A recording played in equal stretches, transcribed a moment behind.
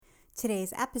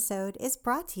Today's episode is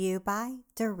brought to you by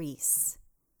Doris.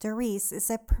 Doris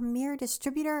is a premier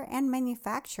distributor and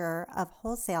manufacturer of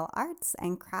wholesale arts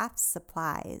and crafts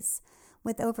supplies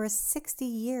with over 60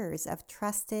 years of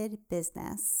trusted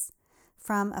business.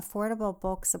 From affordable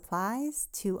bulk supplies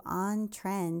to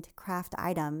on-trend craft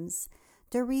items,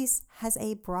 Doris has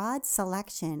a broad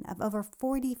selection of over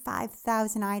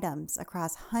 45,000 items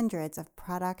across hundreds of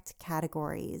product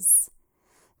categories.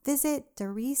 Visit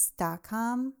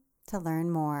Doris.com to learn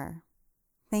more.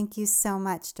 Thank you so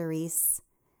much, Doris.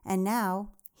 And now,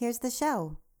 here's the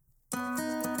show.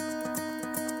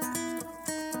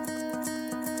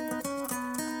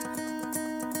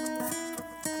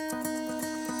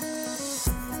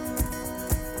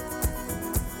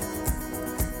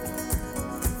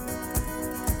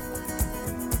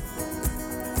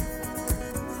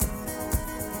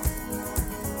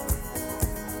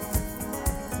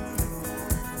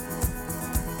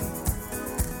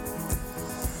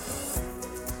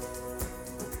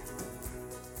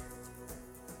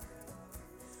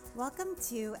 Welcome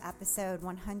to episode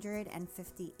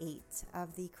 158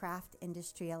 of the Craft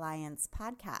Industry Alliance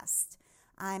podcast.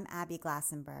 I'm Abby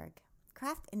Glassenberg.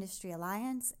 Craft Industry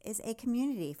Alliance is a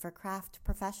community for craft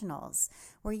professionals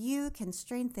where you can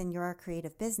strengthen your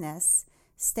creative business,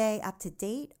 stay up to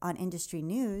date on industry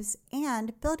news,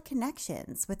 and build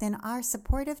connections within our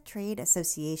supportive trade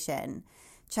association.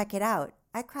 Check it out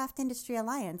at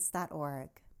craftindustyalliance.org.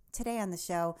 Today on the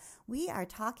show, we are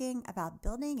talking about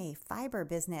building a fiber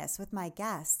business with my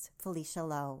guest, Felicia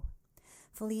Lowe.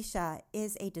 Felicia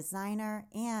is a designer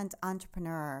and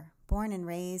entrepreneur born and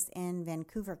raised in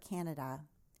Vancouver, Canada.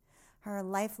 Her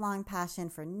lifelong passion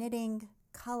for knitting,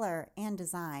 color, and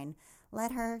design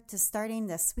led her to starting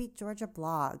the Sweet Georgia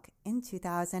blog in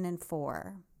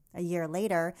 2004. A year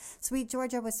later, Sweet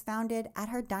Georgia was founded at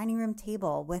her dining room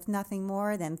table with nothing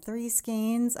more than 3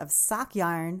 skeins of sock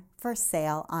yarn for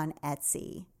sale on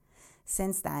Etsy.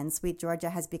 Since then, Sweet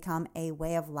Georgia has become a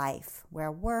way of life where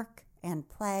work and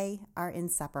play are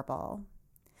inseparable.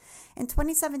 In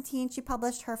 2017, she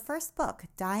published her first book,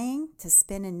 Dying to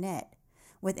Spin and Knit,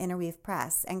 with Interweave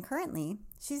Press, and currently,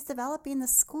 she's developing the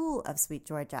School of Sweet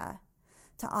Georgia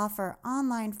to offer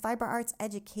online fiber arts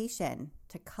education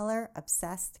to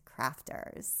color-obsessed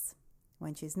crafters.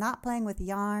 When she's not playing with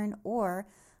yarn or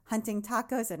hunting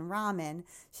tacos and ramen,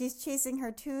 she's chasing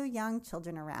her 2 young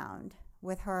children around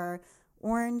with her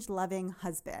orange-loving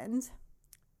husband.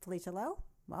 Felicia Lowe,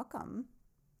 welcome.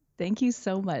 Thank you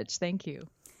so much. Thank you.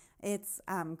 It's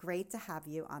great to have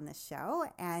you on the show,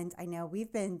 and I know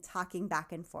we've been talking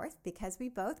back and forth because we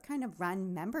both kind of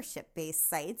run membership-based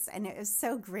sites, and it was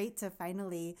so great to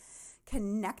finally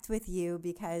connect with you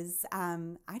because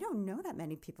I don't know that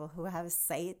many people who have a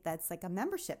site that's like a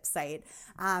membership site.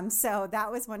 So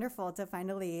that was wonderful to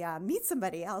finally meet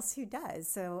somebody else who does.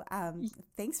 So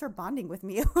thanks for bonding with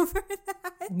me over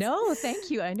that. No, thank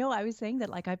you. I know I was saying that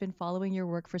like I've been following your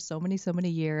work for so many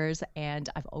years, and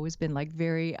I've always been like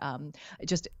very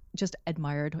just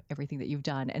admired everything that you've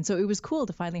done. And so it was cool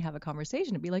to finally have a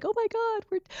conversation and be like, oh my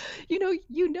God, you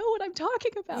know what I'm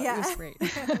talking about. Yeah. It was great.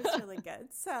 It was really good.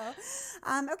 So,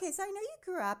 okay. So I know you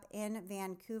grew up in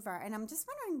Vancouver, and I'm just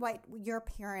wondering what your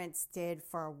parents did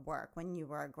for work when you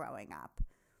were growing up.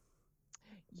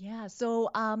 Yeah. So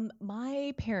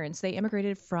my parents, they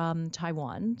immigrated from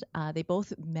Taiwan. They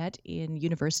both met in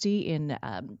university in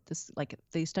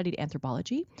they studied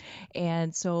anthropology.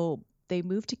 And so they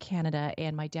moved to Canada,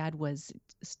 and my dad was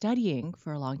studying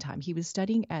for a long time. He was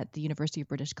studying at the University of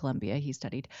British Columbia. He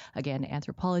studied, again,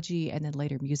 anthropology and then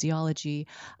later museology.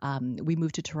 We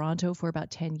moved to Toronto for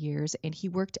about 10 years, and he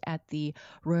worked at the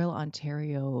Royal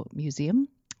Ontario Museum,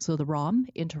 so the ROM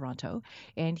in Toronto,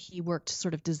 and he worked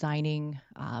sort of designing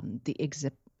the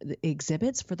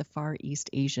exhibits for the Far East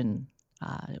Asian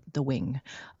the wing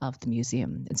of the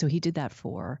museum. And so he did that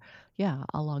for,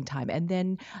 a long time. And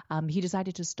then he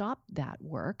decided to stop that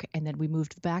work. And then we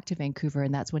moved back to Vancouver.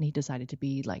 And that's when he decided to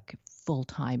be like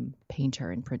full-time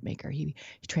painter and printmaker. He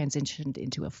transitioned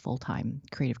into a full-time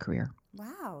creative career.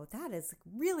 Wow, that is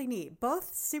really neat.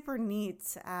 Both super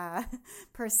neat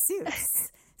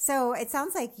pursuits. So it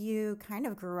sounds like you kind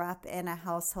of grew up in a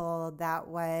household that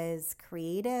was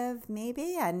creative,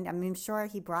 maybe, and I'm sure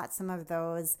he brought some of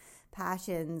those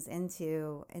passions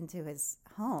into his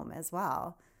home as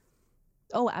well.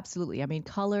 Oh, absolutely. I mean,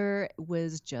 color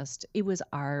was just, it was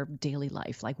our daily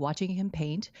life. Like watching him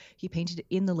paint, he painted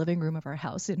in the living room of our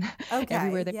house and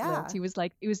everywhere Okay, that he lived. yeah. He was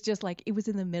like, it was just like, it was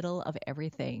in the middle of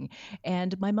everything.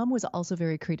 And my mom was also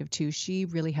very creative too. She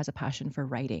really has a passion for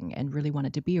writing and really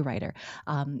wanted to be a writer.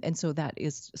 And so that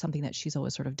is something that she's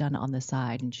always sort of done on the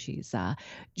side. And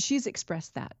she's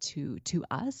expressed that to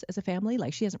us as a family.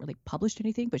 Like she hasn't really published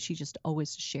anything, but she just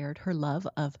always shared her love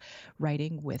of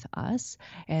writing with us.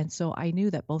 And so I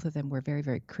knew that both of them were very,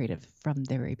 very creative from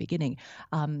the very beginning.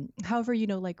 However,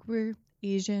 like we're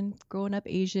Asian, growing up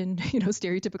Asian,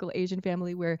 stereotypical Asian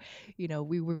family where,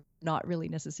 we were not really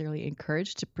necessarily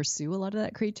encouraged to pursue a lot of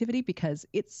that creativity because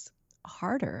it's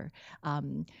harder.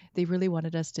 They really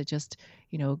wanted us to just,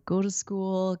 go to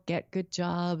school, get good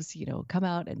jobs, come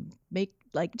out and make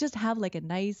like just have like a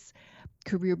nice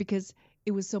career because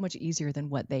it was so much easier than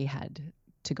what they had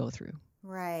to go through.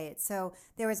 Right. So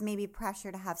there was maybe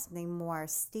pressure to have something more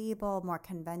stable, more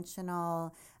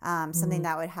conventional, something Mm,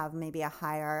 that would have maybe a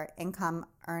higher income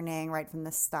earning right from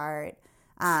the start.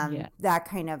 yeah, That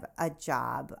kind of a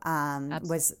job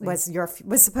absolutely.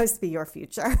 was supposed to be your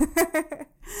future.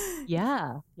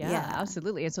 Yeah, yeah, Yeah.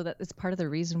 absolutely. And so that is part of the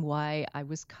reason why I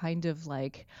was kind of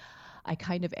like, I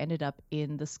kind of ended up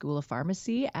in the School of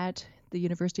Pharmacy at the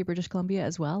University of British Columbia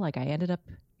as well. Like I ended up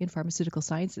in pharmaceutical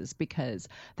sciences because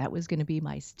that was going to be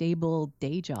my stable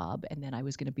day job. And then I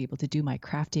was going to be able to do my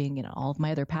crafting and all of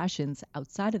my other passions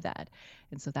outside of that.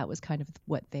 And so that was kind of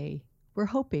what they were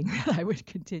hoping that I would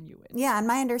continue with. Yeah, and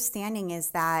my understanding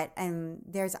is that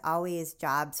there's always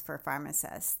jobs for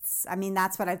pharmacists. I mean,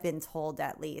 that's what I've been told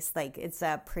at least. Like it's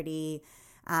a pretty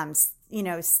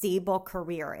stable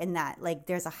career in that like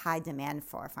there's a high demand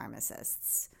for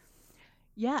pharmacists.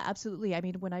 Yeah, absolutely. I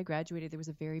mean, when I graduated, there was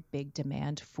a very big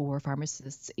demand for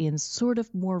pharmacists in sort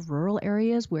of more rural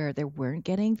areas where there weren't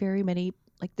getting very many,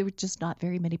 like there were just not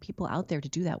very many people out there to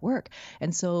do that work.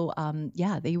 And so,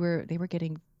 yeah, they were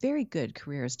getting very good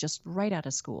careers just right out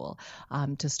of school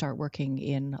to start working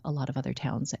in a lot of other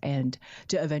towns and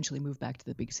to eventually move back to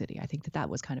the big city. I think that that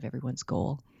was kind of everyone's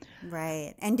goal.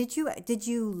 Right. And did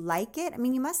you like it? I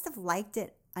mean, you must have liked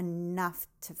it enough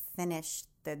to finish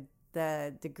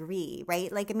the degree,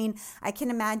 right? Like, I mean, I can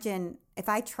imagine if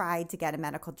I tried to get a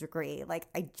medical degree, like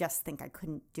I just think I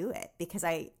couldn't do it because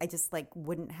I just like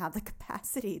wouldn't have the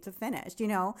capacity to finish.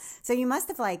 So you must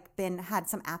have like had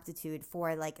some aptitude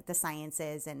for like the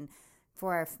sciences and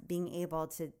for being able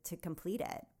to complete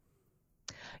it.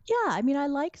 Yeah, I mean, I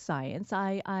like science.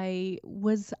 I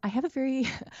have a very,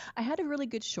 I had a really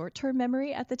good short-term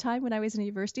memory at the time when I was in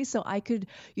university, so I could,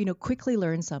 quickly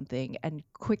learn something and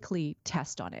quickly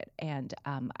test on it, and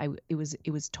it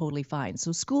was totally fine.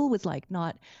 So school was like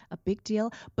not a big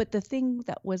deal, but the thing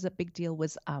that was a big deal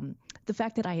was the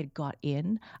fact that I had got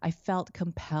in. I felt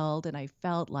compelled, and I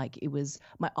felt like it was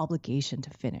my obligation to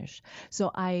finish. So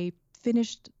I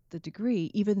finished the degree,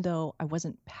 even though I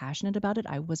wasn't passionate about it,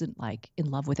 I wasn't like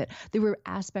in love with it. There were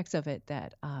aspects of it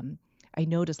that I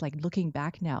noticed, like looking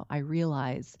back now, I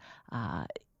realize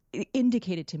it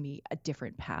indicated to me a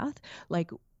different path.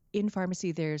 Like in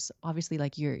pharmacy, there's obviously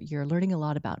like you're learning a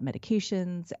lot about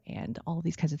medications and all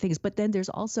these kinds of things, but then there's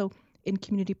also in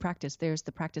community practice, there's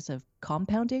the practice of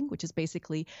compounding, which is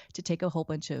basically to take a whole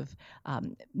bunch of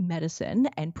medicine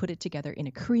and put it together in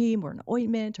a cream or an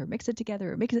ointment or mix it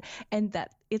together or mix it. And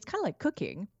that it's kind of like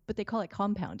cooking, but they call it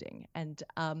compounding. And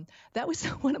that was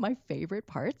one of my favorite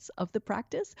parts of the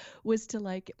practice was to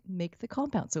like make the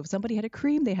compound. So if somebody had a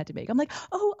cream they had to make, I'm like,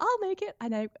 oh, I'll make it.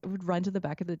 And I would run to the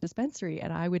back of the dispensary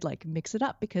and I would like mix it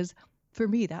up because for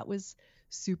me, that was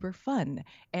super fun.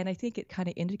 And I think it kind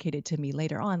of indicated to me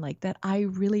later on, like that I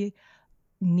really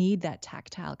need that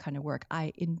tactile kind of work.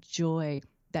 I enjoy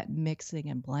that mixing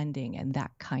and blending and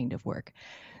that kind of work.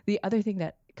 The other thing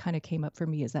that kind of came up for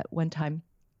me is that one time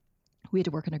we had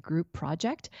to work on a group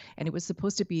project and it was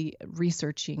supposed to be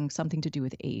researching something to do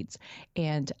with AIDS.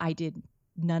 And I did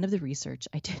none of the research,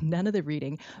 I did none of the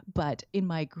reading, but in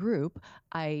my group,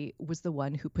 I was the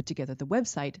one who put together the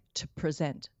website to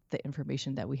present the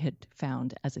information that we had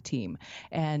found as a team.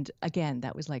 And again,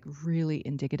 that was like really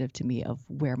indicative to me of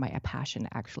where my passion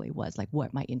actually was, like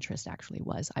what my interest actually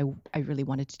was. I really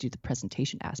wanted to do the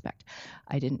presentation aspect.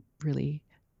 I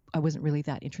wasn't really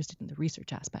that interested in the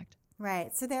research aspect.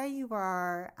 Right. So there you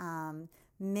are,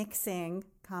 mixing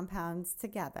compounds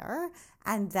together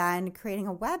and then creating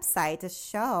a website to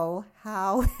show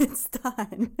how it's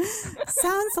done.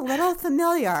 Sounds a little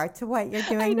familiar to what you're I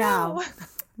doing now. know.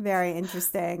 Very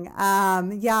interesting.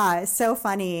 Yeah, it's so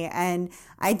funny. And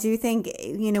I do think,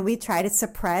 we try to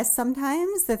suppress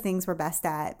sometimes the things we're best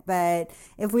at. But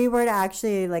if we were to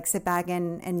actually like sit back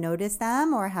and notice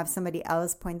them or have somebody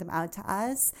else point them out to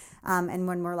us, and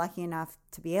when we're lucky enough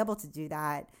to be able to do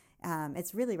that,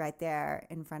 it's really right there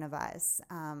in front of us.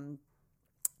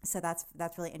 So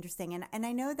that's really interesting. And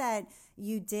I know that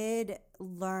you did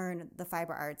learn the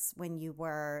fiber arts when you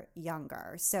were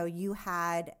younger. So you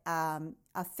had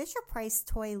a Fisher-Price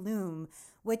toy loom,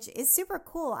 which is super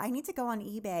cool. I need to go on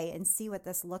eBay and see what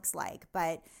this looks like.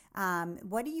 But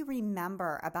what do you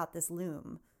remember about this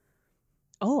loom?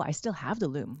 Oh, I still have the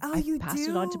loom. Oh, I've you passed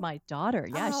do? it on to my daughter.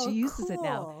 Yeah, Oh, she uses it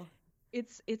now. cool.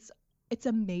 It's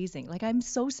amazing. Like, I'm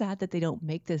so sad that they don't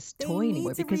make this They toy need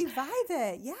anymore to because, revive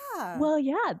it. Yeah. well,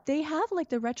 yeah, they have like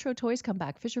the retro toys come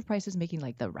back. Fisher Price is making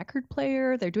like the record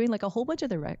player. They're doing like a whole bunch of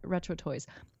the retro toys.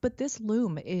 But this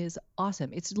loom is awesome.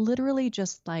 It's literally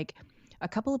just like a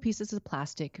couple of pieces of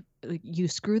plastic. You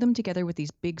screw them together with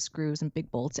these big screws and big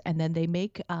bolts, and then they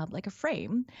make like a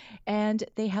frame, and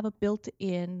they have a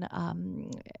built-in,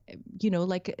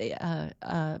 like they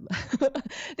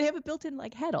have a built-in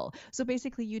like heddle. So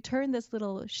basically, you turn this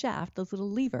little shaft, this little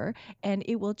lever, and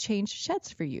it will change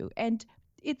sheds for you. And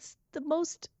it's the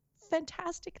most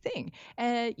fantastic thing.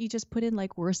 And you just put in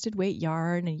like worsted weight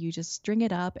yarn, and you just string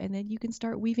it up, and then you can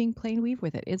start weaving plain weave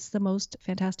with it. It's the most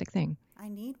fantastic thing. I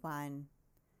need one.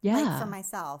 Like for Yeah.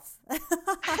 myself.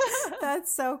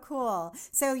 That's so cool.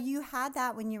 So you had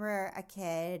that when you were a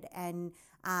kid and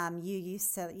you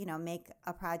used to, make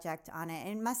a project on it.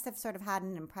 And it must have sort of had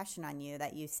an impression on you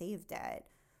that you saved it.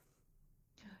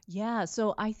 Yeah,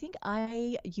 so I think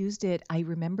I used it. I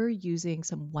remember using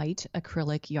some white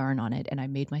acrylic yarn on it, and I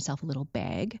made myself a little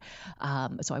bag.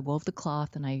 So I wove the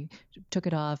cloth and I took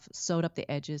it off, sewed up the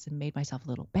edges, and made myself a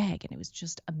little bag. And it was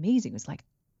just amazing. It was like,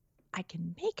 I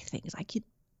can make things.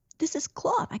 This is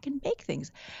cloth. I can make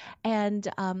things. And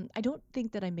I don't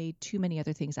think that I made too many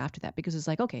other things after that because it's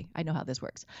like, okay, I know how this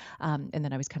works. And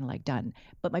then I was kind of like done.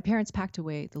 But my parents packed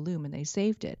away the loom and they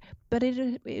saved it. But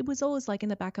it was always like in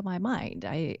the back of my mind.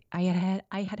 I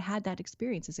had that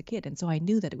experience as a kid, and so I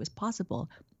knew that it was possible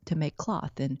to make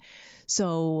cloth. And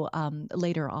so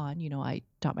later on, I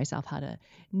taught myself how to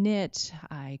knit.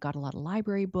 I got a lot of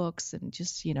library books, and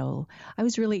just I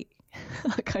was really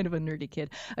kind of a nerdy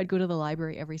kid. I'd go to the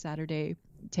library every Saturday,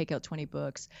 take out 20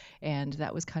 books, and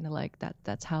that was kind of like that.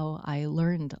 That's how I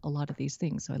learned a lot of these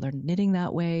things. So I learned knitting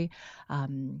that way.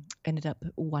 Ended up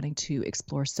wanting to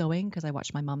explore sewing because I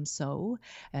watched my mom sew.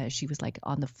 She was like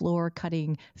on the floor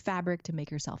cutting fabric to make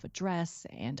herself a dress,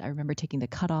 and I remember taking the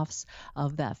cutoffs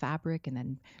of that fabric and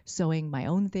then sewing my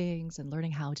own things and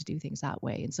learning how to do things that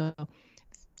way. And so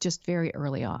just very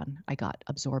early on, I got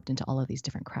absorbed into all of these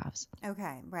different crafts.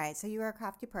 Okay, right. So you were a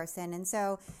crafty person. And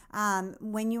so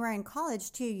when you were in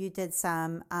college too, you did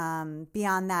some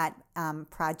beyond that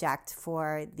project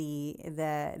for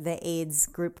the AIDS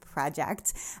group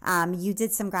project. You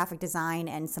did some graphic design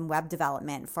and some web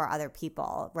development for other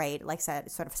people, right? Like sort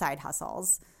of side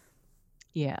hustles.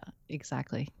 Yeah,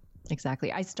 exactly.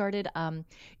 Exactly. I started,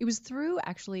 it was through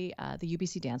actually the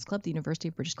UBC Dance Club, the University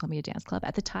of British Columbia Dance Club.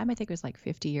 At the time, I think it was like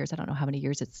 50 years. I don't know how many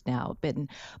years it's now been,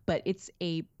 but it's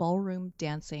a ballroom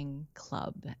dancing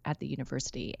club at the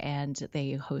university. And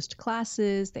they host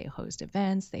classes, they host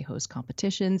events, they host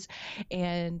competitions.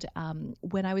 And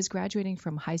when I was graduating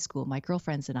from high school, my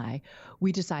girlfriends and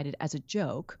we decided as a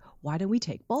joke, why don't we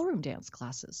take ballroom dance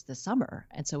classes this summer?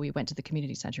 And so we went to the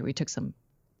community center. We took some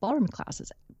ballroom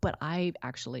classes, but I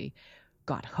actually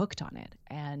got hooked on it.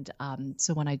 And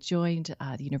so when I joined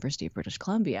the University of British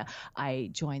Columbia, I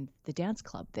joined the dance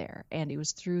club there. And it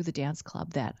was through the dance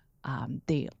club that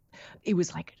it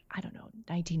was like, I don't know,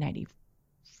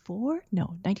 1994? No,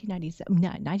 1997, no,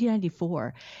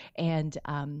 1994. And,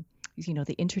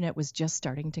 the internet was just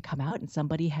starting to come out, and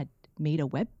somebody had made a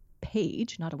web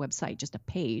page, not a website, just a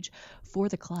page for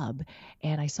the club.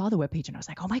 And I saw the webpage and I was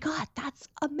like, oh my God, that's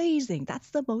amazing. That's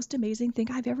the most amazing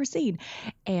thing I've ever seen.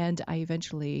 And I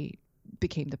eventually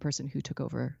became the person who took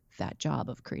over that job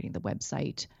of creating the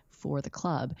website for the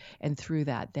club. And through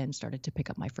that, then started to pick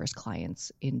up my first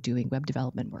clients in doing web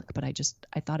development work. But I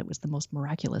thought it was the most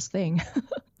miraculous thing.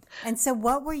 And so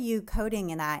what were you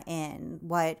coding that in?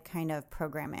 What kind of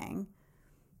programming?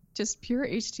 Just pure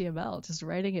HTML, just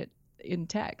writing it in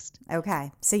text.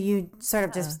 Okay. So you sort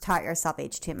of just taught yourself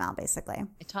HTML, basically.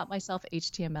 I taught myself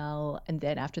HTML, and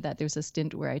then after that, there's a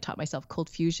stint where I taught myself Cold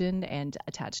Fusion and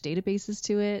attached databases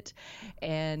to it,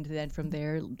 and then from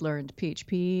there learned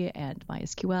PHP and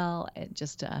MySQL, and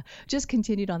just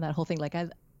continued on that whole thing. Like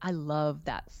I love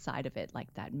that side of it,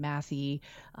 like that mathy,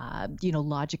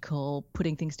 logical,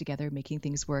 putting things together, making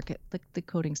things work. The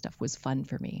coding stuff was fun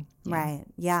for me. Yeah. Right.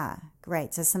 Yeah.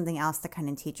 Great. So something else to kind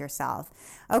of teach yourself.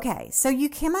 Okay. So you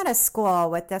came out of school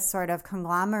with this sort of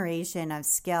conglomeration of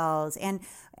skills and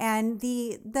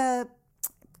the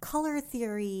color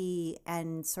theory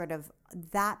and sort of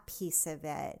that piece of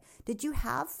it. Did you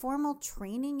have formal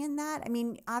training in that? I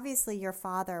mean, obviously your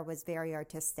father was very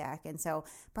artistic, and so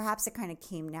perhaps it kind of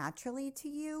came naturally to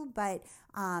you, but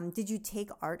did you take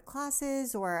art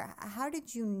classes, or how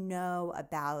did you know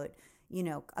about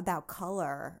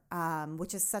color,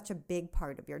 which is such a big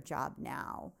part of your job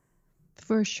now?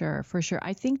 For sure, for sure.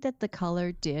 I think that the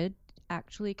color did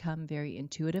actually come very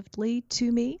intuitively to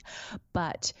me.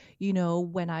 But,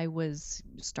 when I was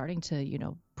starting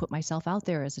to, put myself out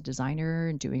there as a designer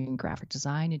and doing graphic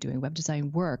design and doing web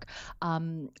design work,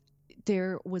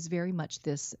 there was very much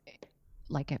this,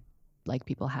 like, like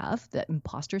people have, that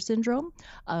imposter syndrome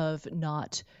of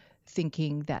not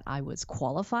thinking that I was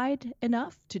qualified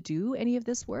enough to do any of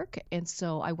this work. And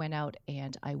so I went out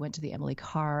and I went to the Emily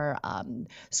Carr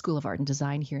School of Art and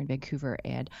Design here in Vancouver,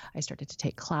 and I started to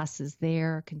take classes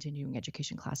there, continuing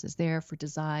education classes there for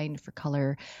design, for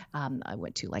color. I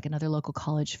went to like another local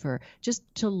college for just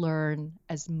to learn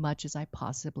as much as I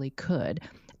possibly could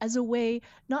as a way,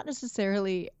 not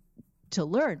necessarily to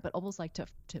learn, but almost like to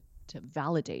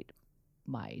validate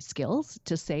my skills,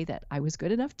 to say that I was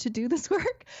good enough to do this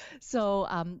work. So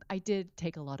I did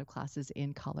take a lot of classes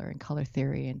in color and color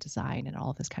theory and design and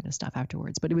all this kind of stuff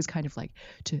afterwards. But it was kind of like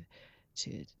to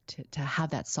have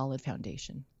that solid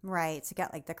foundation. Right. To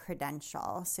get like the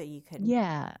credential so you could,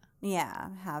 Yeah,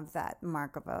 have that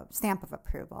stamp of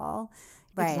approval.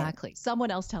 Right. exactly. Someone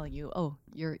else telling you, oh,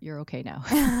 you're okay now.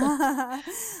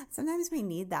 Sometimes we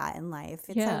need that in life.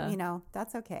 It's Yeah.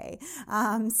 that's okay.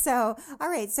 All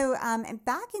right. So,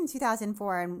 back in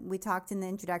 2004, and we talked in the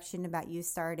introduction about you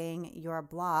starting your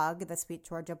blog, the Sweet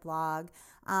Georgia blog.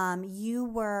 You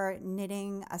were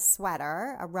knitting a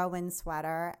sweater, a Rowan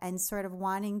sweater, and sort of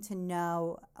wanting to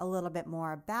know a little bit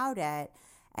more about it,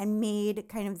 and made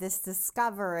kind of this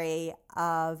discovery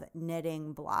of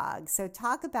knitting blogs. So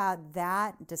talk about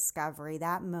that discovery,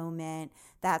 that moment,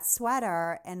 that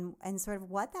sweater, and sort of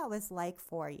what that was like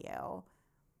for you.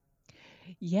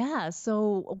 Yeah.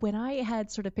 So when I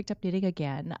had sort of picked up knitting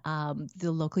again,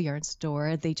 the local yarn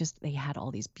store, they had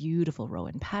all these beautiful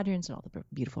Rowan patterns and all the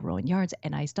beautiful Rowan yarns.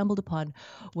 And I stumbled upon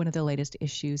one of the latest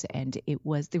issues, and there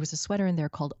was a sweater in there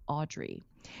called Audrey.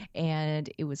 And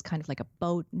it was kind of like a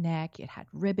boat neck. It had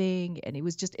ribbing, and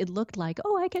it looked like,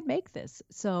 oh, I can make this.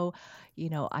 So,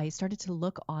 I started to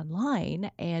look online,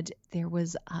 and there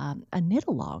was a knit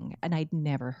along, and I'd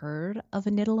never heard of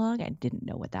a knit along. I didn't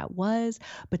know what that was.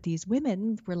 But these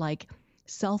women were like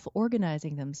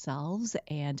self-organizing themselves,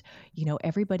 and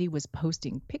everybody was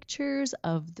posting pictures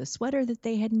of the sweater that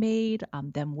they had made,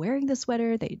 them wearing the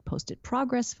sweater. They posted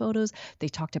progress photos. They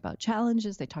talked about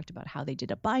challenges. They talked about how they did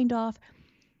a bind off.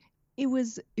 It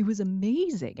was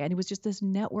amazing, and it was just this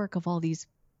network of all these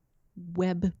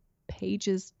web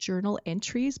pages, journal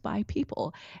entries by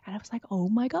people. And I was like, oh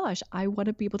my gosh, I want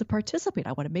to be able to participate.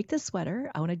 I want to make this sweater.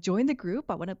 I want to join the group.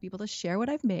 I want to be able to share what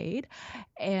I've made.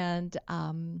 And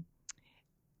I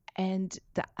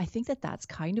think that's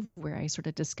kind of where I sort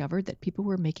of discovered that people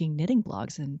were making knitting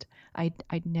blogs, and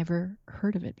I'd never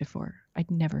heard of it before.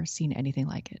 I'd never seen anything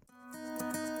like it.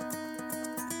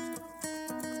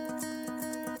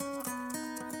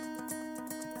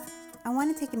 I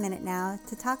want to take a minute now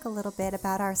to talk a little bit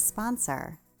about our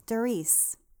sponsor,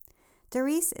 Darice.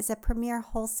 Darice is a premier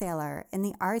wholesaler in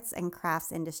the arts and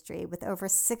crafts industry with over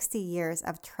 60 years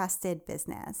of trusted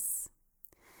business.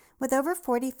 With over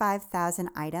 45,000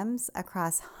 items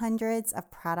across hundreds of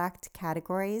product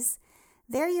categories,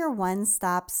 they're your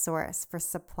one-stop source for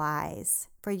supplies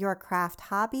for your craft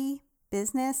hobby,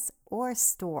 business, or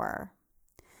store.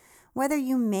 Whether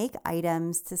you make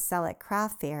items to sell at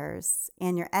craft fairs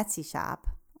and your Etsy shop,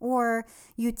 or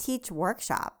you teach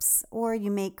workshops, or you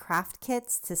make craft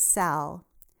kits to sell,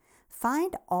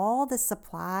 find all the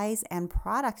supplies and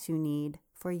products you need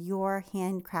for your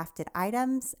handcrafted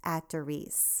items at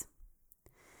Darice.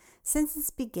 Since its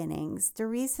beginnings,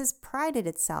 Darice has prided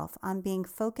itself on being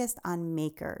focused on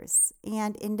makers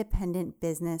and independent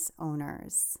business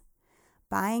owners.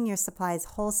 Buying your supplies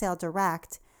wholesale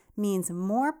direct means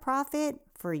more profit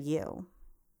for you.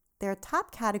 Their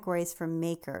top categories for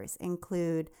makers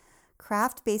include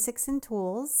craft basics and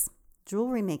tools,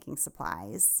 jewelry making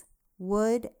supplies,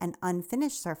 wood and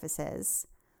unfinished surfaces,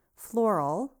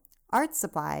 floral, art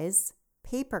supplies,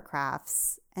 paper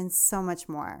crafts, and so much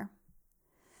more.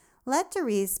 Let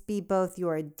Doris be both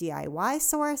your DIY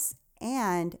source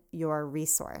and your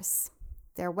resource.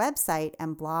 Their website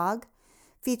and blog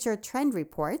feature trend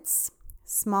reports,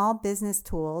 small business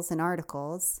tools and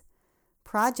articles,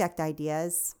 project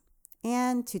ideas,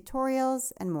 and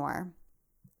tutorials and more.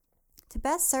 To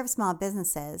best serve small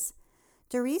businesses,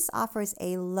 Doris offers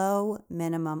a low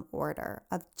minimum order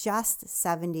of just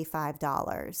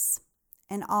 $75,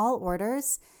 and all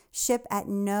orders ship at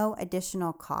no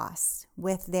additional cost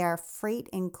with their Freight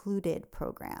Included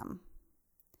program.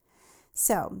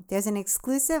 So there's an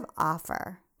exclusive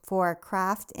offer for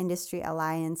Craft Industry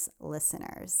Alliance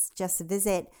listeners. Just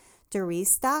visit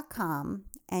Doris.com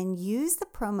and use the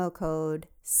promo code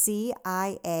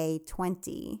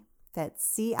CIA20,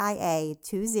 that's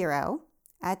CIA20,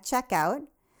 at checkout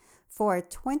for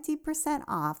 20%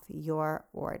 off your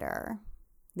order.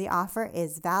 The offer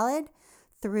is valid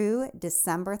through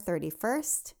December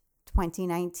 31st,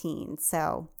 2019.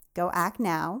 So go act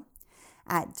now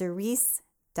at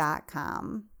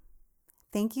Doris.com.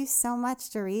 Thank you so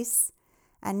much, Doris.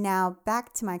 And now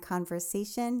back to my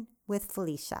conversation with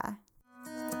Felicia.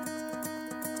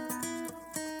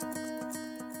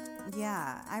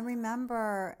 Yeah, I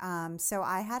remember. So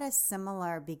I had a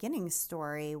similar beginning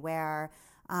story where,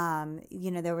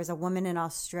 there was a woman in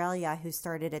Australia who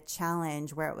started a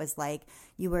challenge where it was like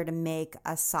you were to make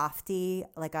a softie,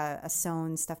 like a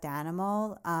sewn stuffed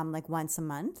animal, like once a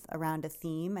month around a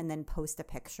theme and then post a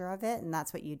picture of it. And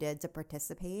that's what you did to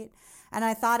participate. And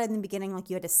I thought in the beginning, like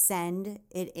you had to send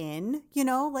it in,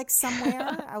 like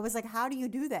somewhere. I was like, how do you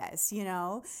do this,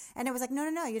 And it was like,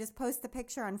 no, you just post the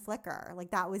picture on Flickr.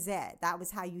 Like that was it. That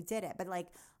was how you did it. But like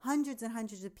hundreds and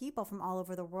hundreds of people from all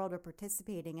over the world were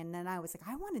participating. And then I was like,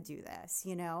 I want to do this,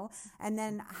 And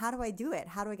then how do I do it?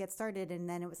 How do I get started? And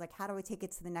then it was like, how do I take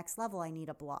it to the next level? I need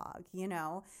a blog,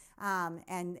 and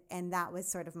that was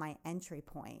sort of my entry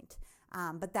point.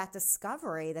 But that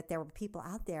discovery that there were people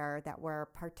out there that were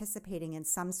participating in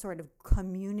some sort of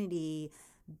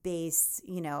community-based,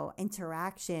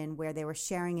 interaction where they were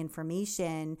sharing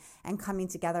information and coming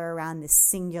together around this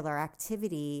singular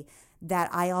activity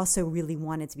that I also really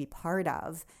wanted to be part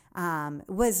of,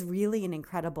 was really an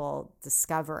incredible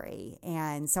discovery.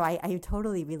 And so I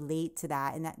totally relate to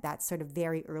that and that sort of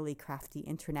very early crafty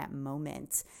internet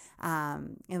moment.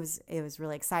 It was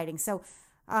really exciting. So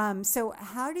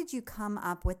how did you come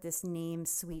up with this name,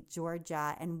 Sweet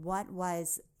Georgia, and what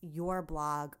was your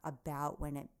blog about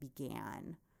when it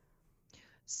began?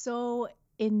 So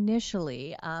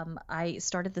initially, I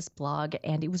started this blog,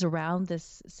 and it was around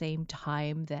this same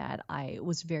time that I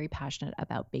was very passionate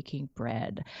about baking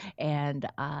bread, and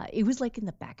it was like in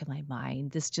the back of my mind,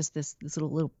 this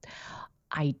little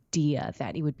idea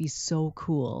that it would be so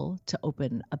cool to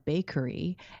open a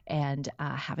bakery and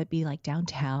have it be like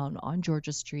downtown on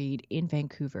Georgia Street in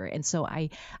Vancouver. And so I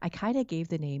kind of gave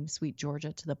the name Sweet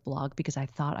Georgia to the blog because I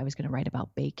thought I was going to write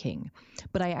about baking.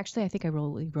 But I think I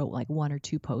only wrote like one or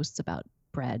two posts about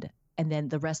bread. And then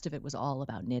the rest of it was all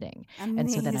about knitting. Amazing.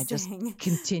 And so then I just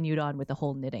continued on with the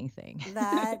whole knitting thing.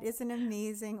 That is an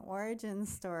amazing origin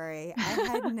story. I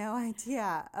had no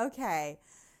idea. Okay.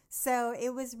 So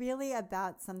it was really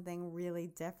about something really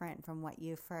different from what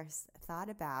you first thought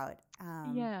about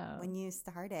when you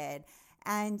started.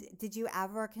 And did you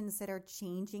ever consider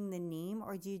changing the name,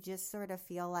 or do you just sort of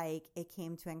feel like it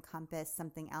came to encompass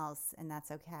something else and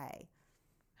that's okay?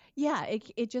 Yeah,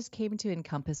 it just came to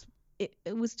encompass.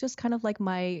 It was just kind of like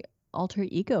my alter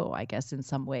ego, I guess, in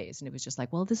some ways. And it was just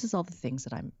like, well, this is all the things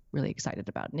that I'm really excited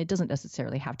about. And it doesn't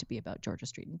necessarily have to be about Georgia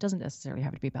Street. It doesn't necessarily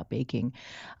have to be about baking.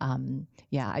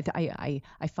 I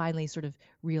finally sort of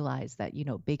realized that,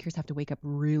 bakers have to wake up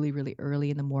really, really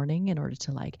early in the morning in order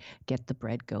to like get the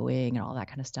bread going and all that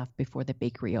kind of stuff before the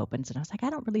bakery opens. And I was like, I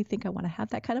don't really think I want to have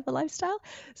that kind of a lifestyle.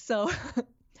 So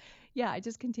yeah, I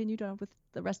just continued on with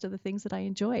the rest of the things that I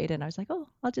enjoyed. And I was like,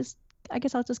 I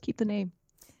guess I'll just keep the name.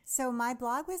 So my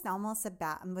blog was almost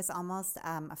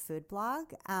a food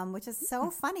blog, which is so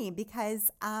funny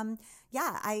because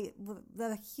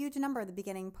the huge number of the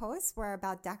beginning posts were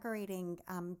about decorating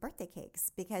birthday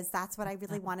cakes because that's what I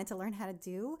really wanted to learn how to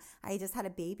do. I just had a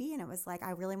baby and it was like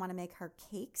I really want to make her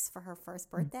cakes for her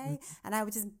first birthday, and I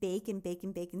would just bake and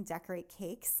decorate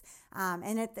cakes.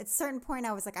 And at a certain point,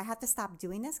 I was like, I have to stop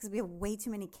doing this because we have way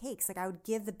too many cakes. Like I would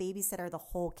give the babysitter the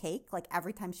whole cake, like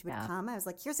every time she would come. I was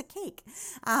like, here's a cake.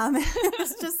 It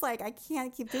was just like, I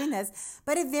can't keep doing this.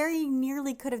 But it very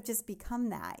nearly could have just become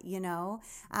that,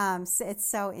 So it's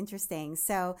so interesting.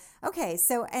 So, okay.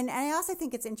 So, and I also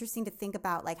think it's interesting to think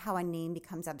about like how a name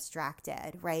becomes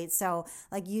abstracted, right? So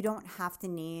like you don't have to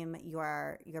name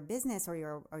your business or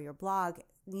your blog,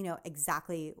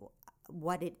 exactly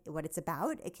what it's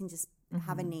about. It can just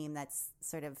have a name that's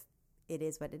sort of, it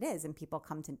is what it is, and people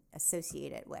come to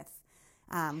associate it with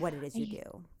what it is you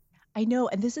do. I know.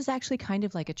 And this is actually kind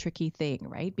of like a tricky thing,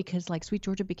 right? Because like Sweet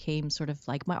Georgia became sort of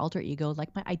like my alter ego,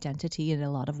 like my identity in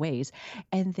a lot of ways.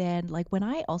 And then like when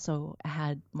I also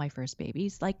had my first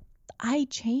babies, like I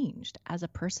changed as a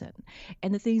person.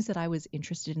 And the things that I was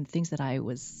interested in, things that I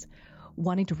was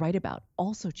wanting to write about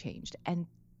also changed. And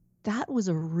that was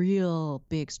a real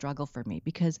big struggle for me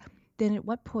because then at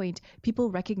what point people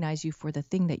recognize you for the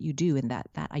thing that you do and that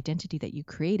identity that you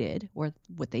created or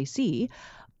what they see.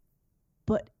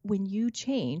 But when you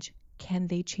change, can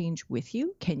they change with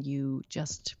you? Can you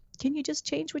just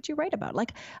change what you write about?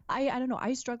 Like I don't know.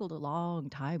 I struggled a long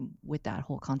time with that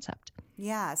whole concept.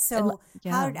 Yeah. So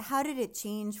how did it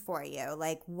change for you?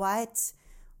 Like what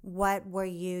were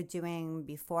you doing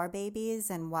before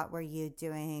babies, and what were you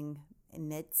doing in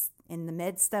the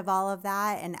midst of all of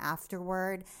that and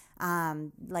afterward?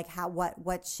 Like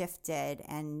what shifted,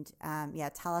 and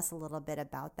tell us a little bit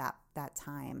about that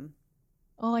time.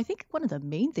 Oh, I think one of the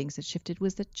main things that shifted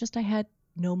was that just I had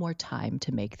no more time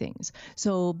to make things.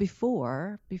 So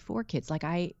before kids, like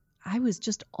I was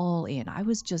just all in. I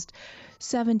was just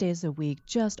 7 days a week,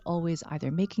 just always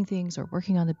either making things or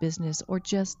working on the business or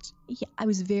just I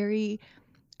was very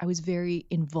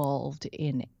involved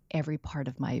in every part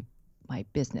of my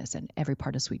business and every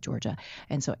part of Sweet Georgia.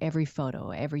 And so every photo,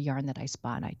 every yarn that I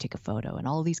spun, I take a photo and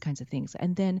all these kinds of things.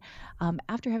 And then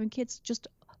after having kids, just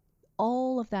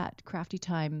all of that crafty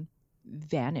time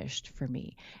vanished for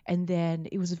me. And then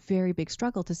it was a very big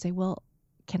struggle to say, well,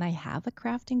 can I have a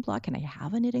crafting blog? Can I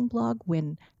have a knitting blog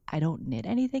when I don't knit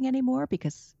anything anymore?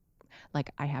 Because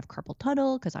like I have carpal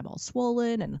tunnel because I'm all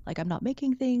swollen and like I'm not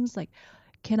making things. Like,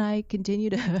 can I continue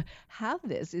to have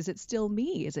this? Is it still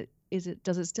me?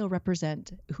 Does it still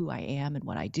represent who I am and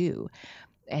what I do?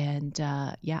 And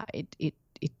it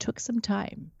took some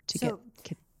time to get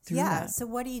through that. So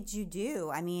what did you do?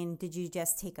 I mean, did you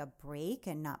just take a break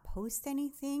and not post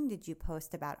anything? Did you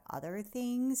post about other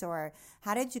things, or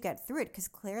how did you get through it? Because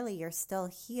clearly you're still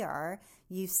here.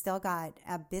 You've still got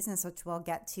a business, which we'll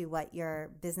get to what your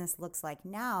business looks like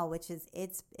now, which is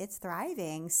it's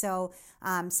thriving. So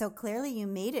clearly you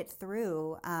made it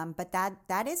through. But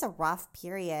that is a rough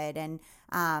period, and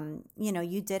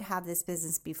you did have this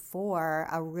business before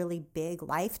a really big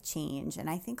life change, and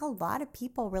I think a lot of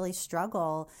people really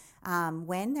struggle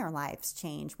when their lives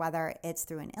change, whether it's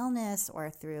through an illness or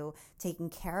through taking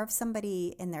care of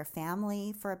somebody in their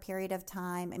family for a period of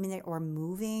time. I mean, or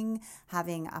moving,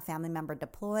 having a family member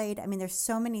deployed. I mean, there's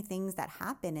so many things that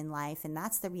happen in life, and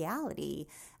that's the reality.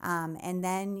 And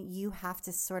then you have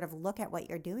to sort of look at what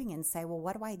you're doing and say, well,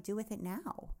 what do I do with it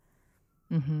now?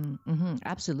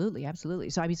 Absolutely, absolutely.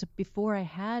 So I mean, before I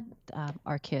had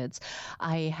our kids,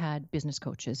 I had business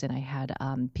coaches and I had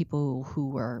people who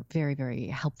were very, very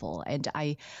helpful, and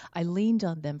I leaned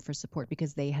on them for support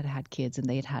because they had kids and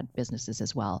they had businesses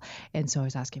as well. And so I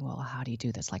was asking, well, how do you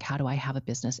do this? Like, how do I have a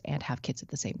business and have kids at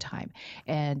the same time?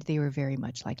 And they were very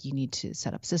much like, you need to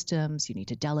set up systems, you need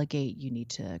to delegate, you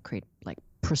need to create like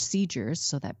procedures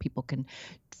so that people can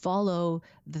follow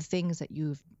the things that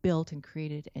you've built and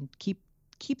created and keep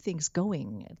things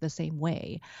going the same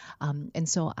way. And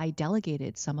so I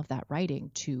delegated some of that writing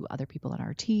to other people on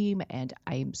our team. And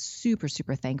I'm super,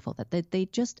 super thankful that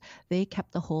they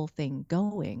kept the whole thing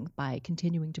going by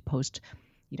continuing to post,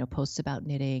 posts about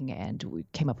knitting, and we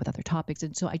came up with other topics.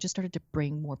 And so I just started to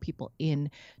bring more people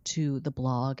in to the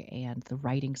blog and the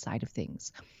writing side of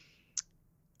things.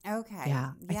 Okay.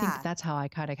 Yeah. I think that's how I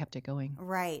kind of kept it going.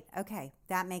 Right. Okay.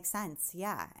 That makes sense.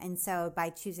 Yeah. And so by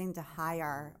choosing to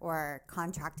hire or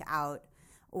contract out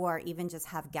or even just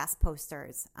have guest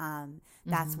posters,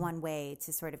 that's one way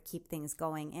to sort of keep things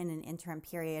going in an interim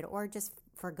period or just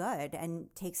for good and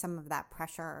take some of that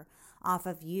pressure off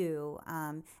of you.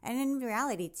 And in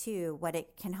reality, too, what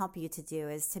it can help you to do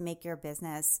is to make your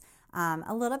business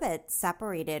a little bit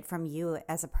separated from you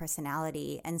as a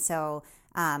personality. And so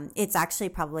it's actually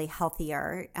probably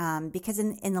healthier because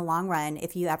in the long run,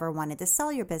 if you ever wanted to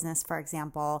sell your business, for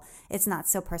example, it's not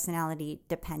so personality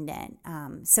dependent.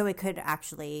 So it could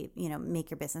actually, make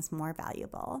your business more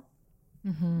valuable.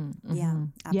 Yeah,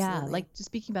 absolutely. Yeah, like just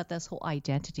speaking about this whole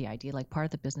identity idea, like part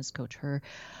of the business coach, her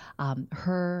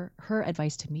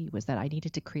advice to me was that I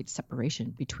needed to create separation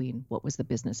between what was the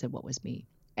business and what was me,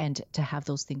 and to have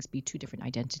those things be two different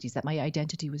identities, that my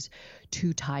identity was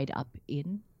too tied up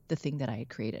in the thing that I had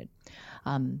created.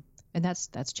 And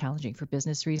that's challenging for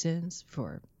business reasons,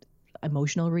 for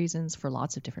emotional reasons, for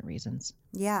lots of different reasons.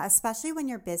 Yeah, especially when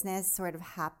your business sort of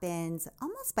happens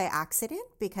almost by accident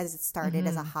because it started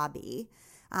as a hobby.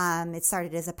 It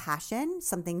started as a passion,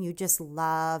 something you just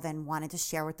love and wanted to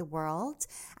share with the world,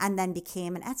 and then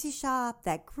became an Etsy shop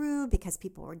that grew because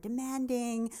people were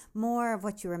demanding more of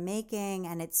what you were making,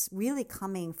 and it's really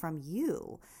coming from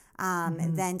you.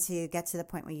 Then to get to the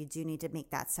point where you do need to make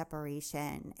that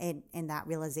separation and that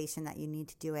realization that you need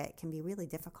to do it can be really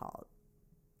difficult.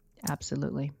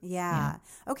 Absolutely. Yeah.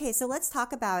 Okay. So let's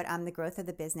talk about the growth of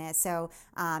the business. So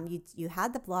you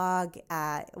had the blog.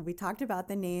 We talked about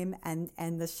the name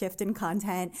and the shift in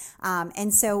content.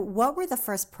 And so what were the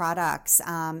first products?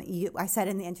 I said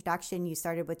in the introduction, you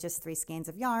started with just 3 skeins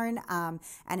of yarn and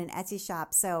an Etsy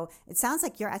shop. So it sounds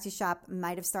like your Etsy shop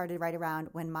might have started right around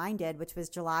when mine did, which was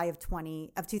July of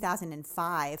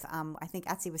 2005. I think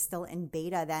Etsy was still in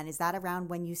beta then. Is that around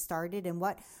when you started? And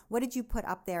what did you put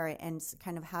up there, and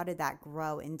kind of how did that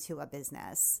grow into a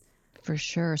business? For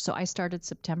sure. So I started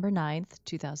September 9th,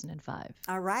 2005.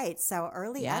 All right. So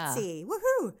early Etsy.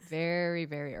 Woohoo. Very,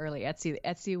 very early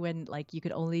Etsy when like you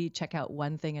could only check out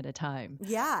one thing at a time.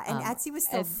 Yeah. And Etsy was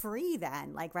still free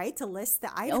then, like, right? To list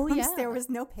the items. Oh, yeah. There was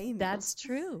no payment. That's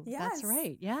true. Yes. That's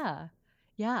right. Yeah.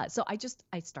 Yeah. So I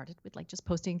started with like just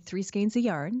posting 3 skeins of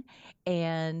yarn,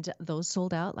 and those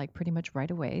sold out like pretty much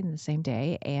right away in the same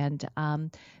day. And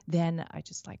then I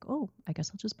just like, oh, I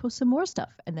guess I'll just post some more stuff.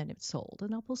 And then it sold,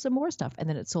 and I'll post some more stuff. And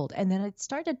then it sold. And then it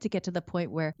started to get to the point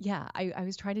where, I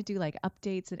was trying to do like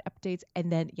updates.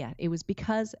 And then, it was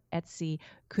because Etsy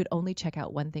could only check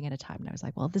out one thing at a time. And I was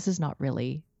like, well, this is not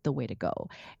really the way to go.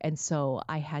 And so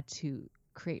I had to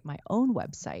create my own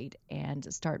website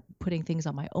and start putting things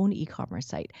on my own e-commerce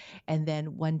site. And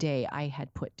then one day I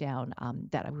had put down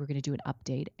that we were going to do an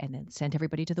update and then sent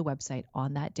everybody to the website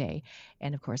on that day.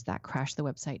 And of course that crashed the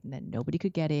website, and then nobody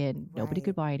could get in, nobody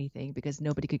could buy anything because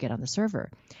nobody could get on the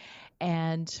server.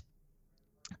 And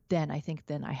then I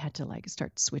had to like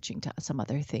start switching to some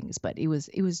other things, but it was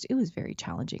very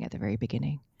challenging at the very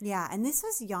beginning. Yeah. And this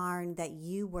was yarn that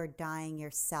you were dyeing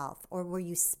yourself, or were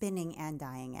you spinning and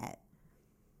dyeing it?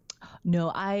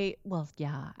 No, at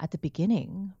the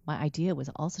beginning, my idea was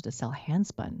also to sell hand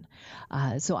spun.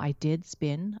 So I did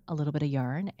spin a little bit of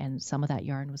yarn, and some of that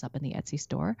yarn was up in the Etsy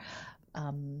store.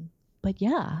 But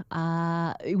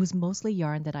it was mostly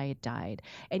yarn that I had dyed.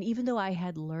 And even though I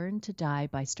had learned to dye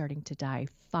by starting to dye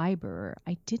fiber,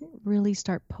 I didn't really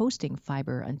start posting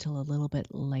fiber until a little bit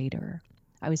later.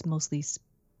 I was mostly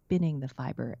spinning the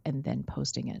fiber and then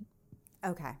posting it.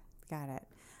 Okay, got it.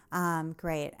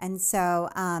 Great. And so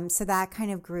that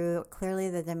kind of grew. Clearly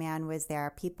the demand was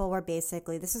there. People were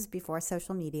basically, this was before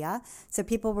social media. So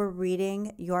people were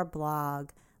reading your blog,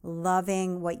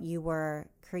 loving what you were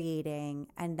creating.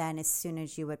 And then as soon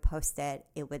as you would post it,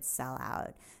 it would sell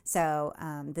out. So,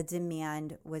 the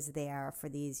demand was there for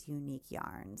these unique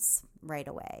yarns right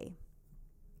away.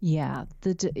 Yeah,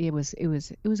 it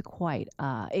was quite.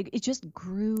 It just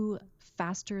grew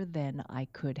faster than I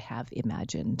could have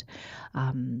imagined,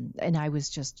 and I was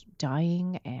just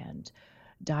dying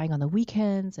on the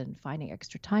weekends and finding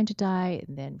extra time to dye,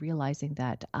 and then realizing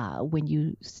that when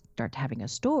you start having a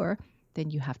store, then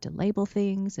you have to label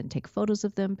things and take photos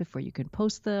of them before you can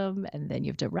post them, and then you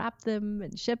have to wrap them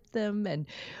and ship them. And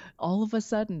all of a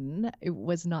sudden, it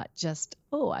was not just,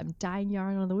 oh, I'm dyeing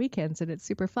yarn on the weekends and it's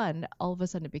super fun. All of a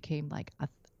sudden, it became like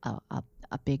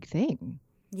a big thing.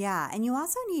 Yeah, and you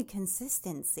also need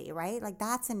consistency, right? Like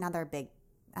that's another big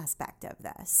aspect of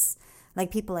this.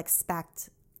 Like people expect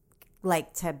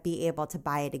like to be able to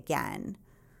buy it again.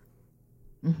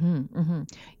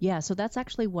 Yeah, so that's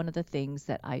actually one of the things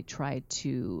that I tried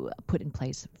to put in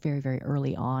place very, very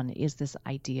early on, is this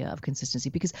idea of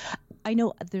consistency, because I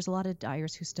know there's a lot of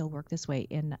dyers who still work this way,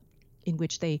 in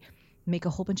which they make a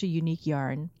whole bunch of unique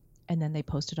yarn and then they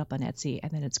post it up on Etsy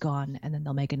and then it's gone, and then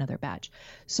they'll make another batch.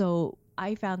 So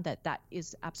I found that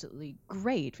is absolutely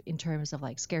great in terms of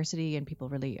like scarcity, and people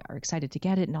really are excited to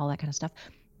get it and all that kind of stuff.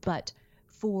 But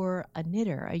for a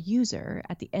knitter, a user,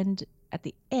 at the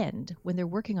end, when they're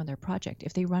working on their project,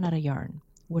 if they run out of yarn,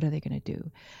 what are they going to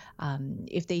do?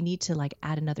 If they need to like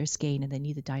add another skein and they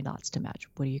need the dye knots to match,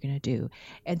 what are you going to do?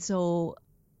 And so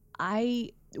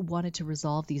I wanted to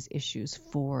resolve these issues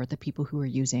for the people who are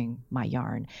using my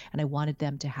yarn, and I wanted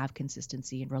them to have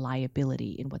consistency and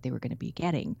reliability in what they were going to be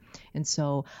getting. And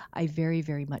so I very,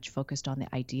 very much focused on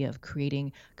the idea of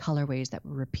creating colorways that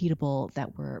were repeatable,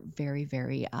 that were very,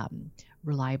 very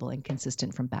reliable and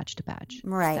consistent from batch to batch.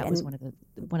 Right. That was one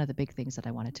of the big things that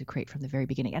I wanted to create from the very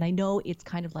beginning. And I know it's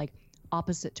kind of like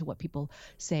opposite to what people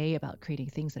say about creating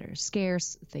things that are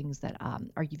scarce, things that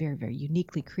are very, very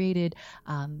uniquely created.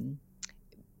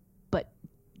 But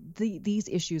these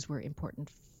issues were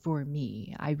important for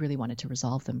me. I really wanted to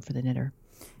resolve them for the knitter.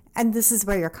 And this is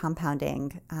where your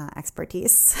compounding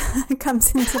expertise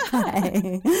comes into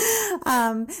play.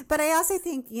 But I also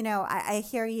think, I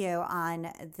hear you on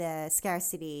the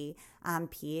scarcity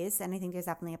piece, and I think there's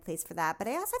definitely a place for that. But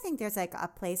I also think there's like a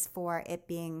place for it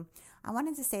being, I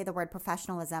wanted to say the word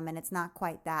professionalism, and it's not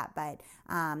quite that, but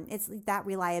it's that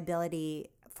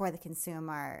reliability for the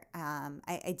consumer.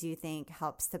 I do think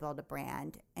helps to build a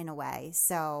brand in a way.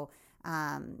 So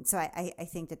I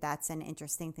think that that's an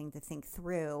interesting thing to think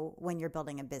through when you're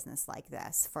building a business like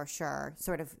this, for sure.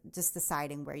 Sort of just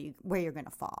deciding where you're going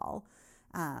to fall.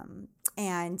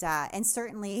 And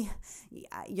certainly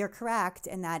you're correct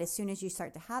in that as soon as you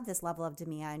start to have this level of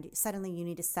demand, suddenly you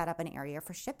need to set up an area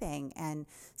for shipping and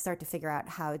start to figure out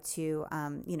how to,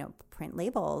 print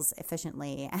labels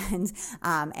efficiently and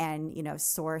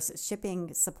source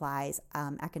shipping supplies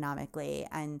economically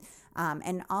and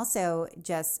also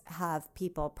just have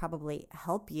people probably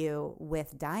help you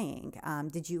with dyeing.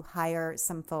 Did you hire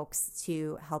some folks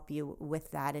to help you with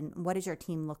that? And what does your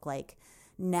team look like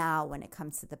now when it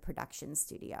comes to the production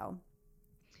studio?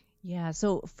 Yeah,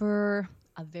 so for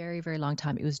a very, very long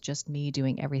time, it was just me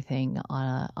doing everything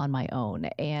on my own,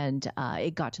 and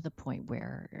it got to the point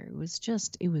where it was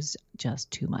just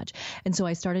too much, and so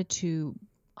I started to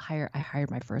I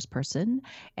hired my first person,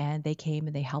 and they came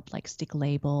and they helped like stick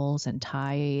labels and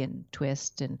tie and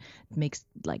twist and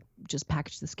just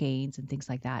package the skeins and things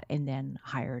like that, and then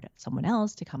hired someone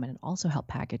else to come in and also help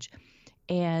package,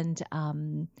 and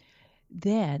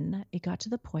then it got to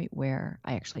the point where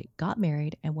I actually got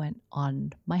married and went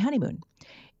on my honeymoon.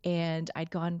 And I'd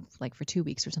gone like for 2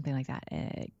 weeks or something like that. And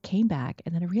I came back,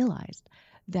 and then I realized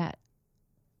that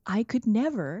I could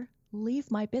never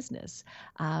leave my business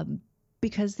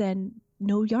because then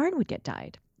no yarn would get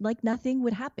dyed. Like nothing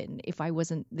would happen if I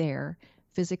wasn't there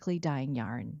physically dyeing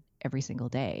yarn every single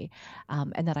day,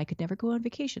 and that I could never go on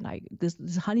vacation.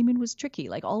 This honeymoon was tricky,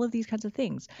 like all of these kinds of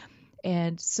things.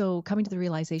 And so coming to the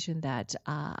realization that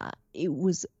it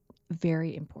was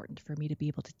very important for me to be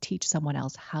able to teach someone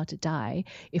else how to dye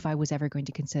if I was ever going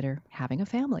to consider having a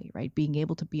family, right? Being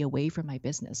able to be away from my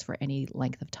business for any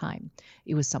length of time.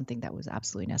 It was something that was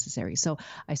absolutely necessary. So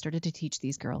I started to teach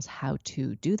these girls how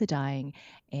to do the dyeing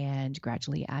and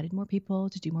gradually added more people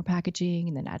to do more packaging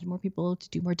and then added more people to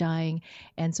do more dyeing.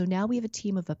 And so now we have a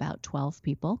team of about 12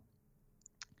 people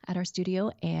at our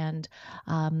studio, and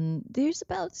there's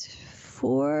about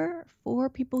four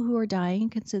people who are dyeing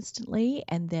consistently,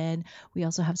 and then we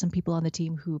also have some people on the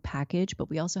team who package, but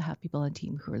we also have people on the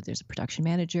team there's a production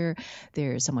manager,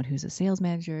 there's someone who's a sales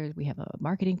manager, we have a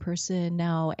marketing person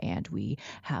now, and we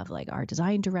have like our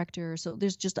design director. So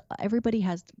there's just everybody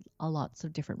has lots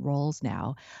of different roles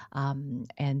now,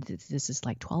 and this is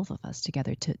like 12 of us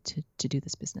together to do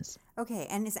this business. Okay,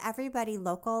 and is everybody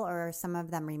local or are some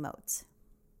of them remote?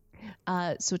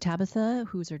 So Tabitha,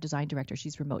 who's our design director,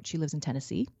 she's remote. She lives in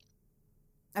Tennessee.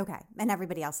 Okay. And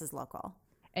everybody else is local.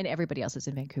 And everybody else is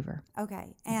in Vancouver. Okay.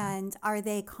 And are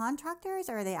they contractors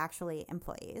or are they actually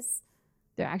employees?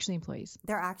 They're actually employees.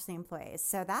 They're actually employees.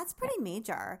 So that's pretty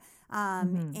major.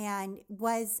 And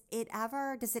does it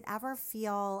ever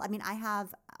feel, I mean, I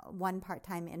have one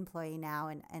part-time employee now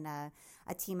and a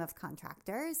team of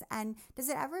contractors. And does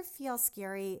it ever feel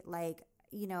scary, like,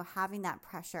 having that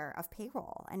pressure of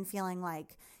payroll and feeling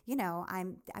like,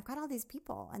 I've got all these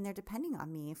people and they're depending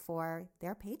on me for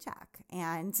their paycheck,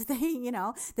 and they,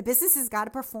 the business has got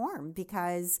to perform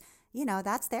because,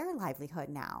 that's their livelihood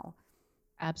now.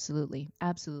 Absolutely.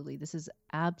 Absolutely. This is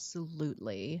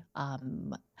absolutely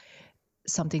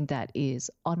something that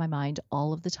is on my mind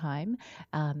all of the time.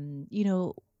 I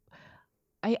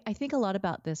think a lot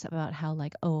about this, about how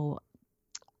like,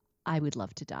 I would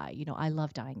love to dye. I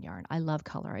love dyeing yarn. I love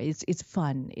color. It's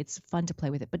fun. It's fun to play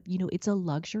with it. But, it's a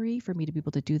luxury for me to be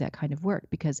able to do that kind of work,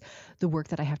 because the work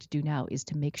that I have to do now is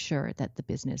to make sure that the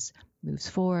business moves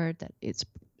forward, that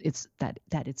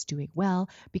it's doing well,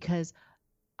 because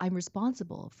I'm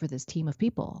responsible for this team of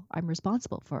people. I'm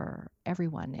responsible for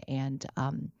everyone. And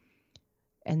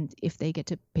if they get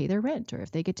to pay their rent or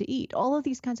if they get to eat, all of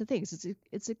these kinds of things,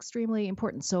 it's extremely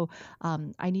important. So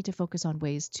I need to focus on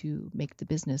ways to make the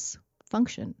business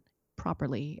function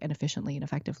properly and efficiently and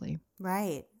effectively.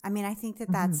 Right. I mean, I think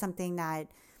that that's something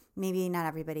that maybe not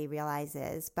everybody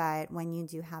realizes, but when you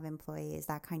do have employees,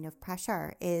 that kind of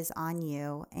pressure is on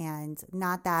you, and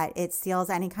not that it steals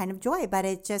any kind of joy, but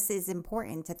it just is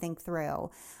important to think through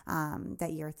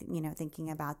that you're, thinking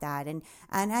about that. And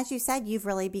as you said, you've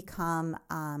really become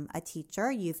a teacher.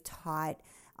 You've taught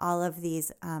all of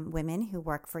these women who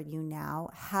work for you now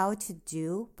how to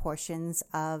do portions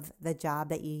of the job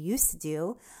that you used to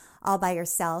do all by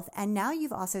yourself. And now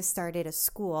you've also started a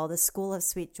school, the School of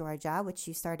Sweet Georgia, which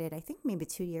you started, I think, maybe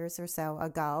 2 years or so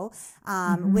ago,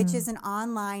 which is an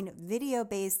online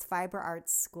video-based fiber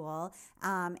arts school.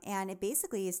 And it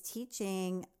basically is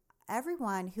teaching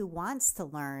everyone who wants to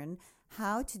learn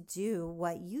how to do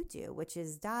what you do, which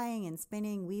is dyeing and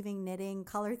spinning, weaving, knitting,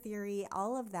 color theory,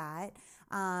 all of that.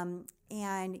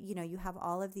 And, you know, you have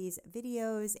all of these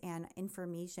videos and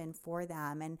information for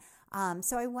them. And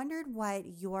so I wondered what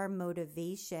your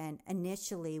motivation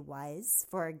initially was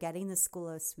for getting the School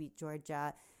of Sweet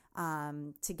Georgia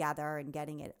together and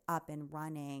getting it up and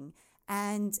running.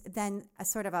 And then a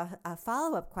sort of a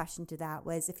follow-up question to that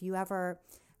was if you ever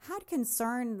had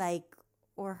concern, like,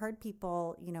 or heard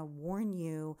people, you know, warn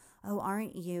you, oh,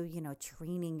 aren't you, you know,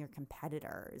 training your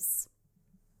competitors?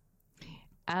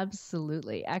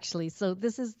 Absolutely. Actually, so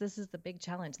this is the big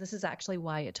challenge. This is actually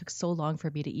why it took so long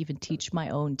for me to even teach my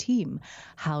own team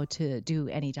how to do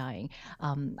any dyeing.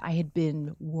 I had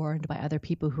been warned by other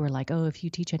people who were like, oh, if you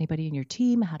teach anybody in your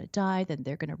team how to dye, then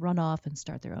they're going to run off and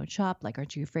start their own shop. Like,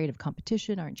 aren't you afraid of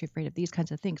competition? Aren't you afraid of these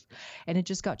kinds of things? And it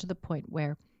just got to the point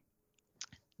where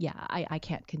I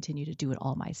can't continue to do it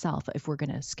all myself if we're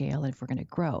going to scale and if we're going to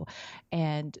grow.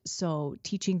 And so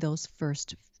teaching those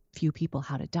first few people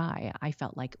how to dye, I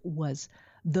felt like was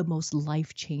the most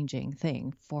life-changing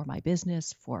thing for my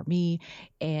business, for me.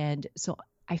 And so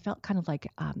I felt kind of like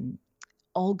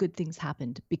all good things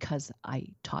happened because I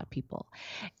taught people.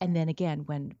 And then again,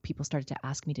 when people started to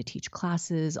ask me to teach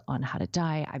classes on how to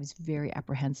dye, I was very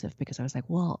apprehensive because I was like,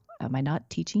 well, am I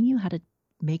not teaching you how to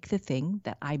make the thing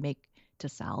that I make to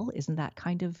sell? Isn't that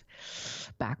kind of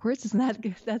backwards?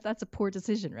 Isn't that's a poor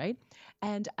decision, right?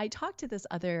 And I talked to this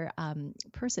other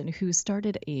person who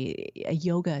started a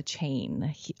yoga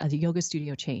chain, a yoga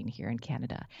studio chain here in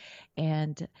Canada.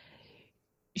 And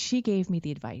she gave me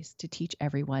the advice to teach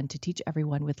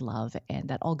everyone with love, and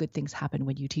that all good things happen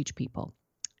when you teach people.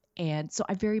 And so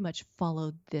I very much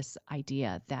followed this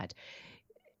idea that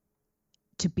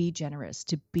to be generous,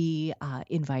 to be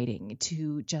inviting,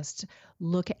 to just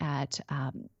look at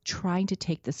trying to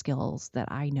take the skills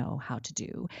that I know how to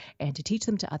do and to teach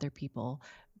them to other people,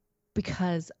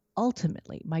 because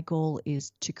ultimately my goal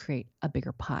is to create a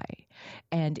bigger pie.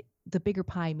 And the bigger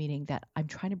pie meaning that I'm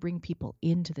trying to bring people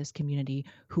into this community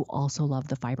who also love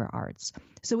the fiber arts.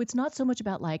 So it's not so much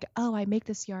about like, oh, I make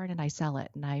this yarn and I sell it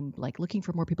and I'm like looking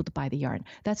for more people to buy the yarn.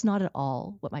 That's not at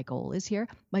all what my goal is here.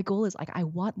 My goal is like, I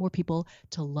want more people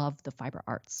to love the fiber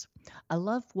arts. I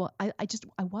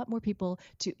want more people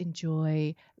to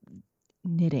enjoy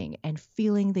knitting and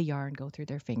feeling the yarn go through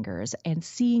their fingers and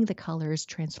seeing the colors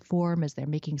transform as they're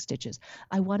making stitches.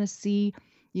 I want to see,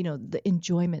 you know, the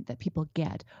enjoyment that people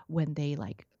get when they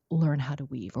like learn how to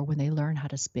weave or when they learn how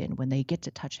to spin, when they get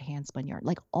to touch hand spun yarn,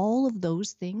 like all of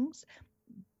those things.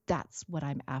 That's what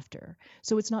I'm after.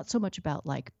 So it's not so much about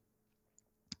like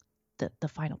the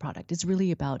final product. It's really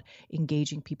about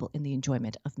engaging people in the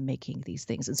enjoyment of making these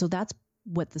things. And so that's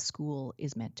what the school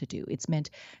is meant to do. It's meant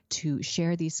to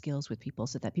share these skills with people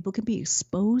so that people can be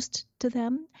exposed to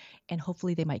them, and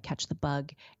hopefully they might catch the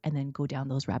bug and then go down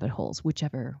those rabbit holes,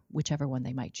 whichever one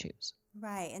they might choose.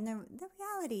 Right. And the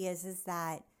reality is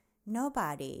that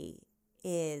nobody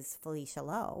is Felicia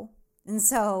Lowe. And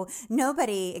so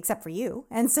nobody, except for you,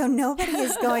 and so nobody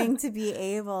is going to be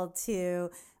able to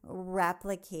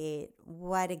replicate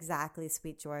what exactly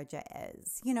Sweet Georgia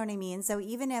is. You know what I mean? So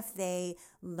even if they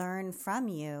learn from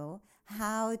you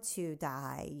how to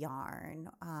dye yarn,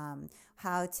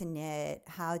 how to knit,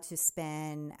 how to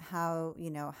spin, how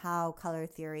color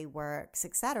theory works,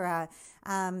 etc.,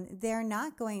 they're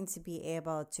not going to be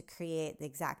able to create the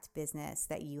exact business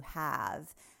that you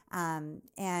have.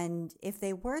 And if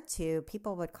they were to,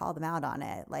 people would call them out on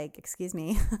it. Like, excuse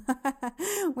me,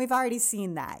 we've already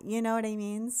seen that. You know what I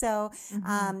mean? So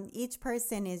each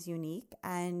person is unique.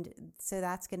 And so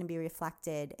that's going to be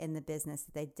reflected in the business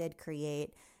that they did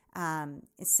create. And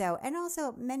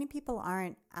also many people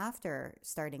aren't after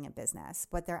starting a business.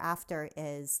 What they're after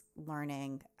is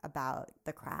learning about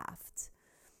the craft.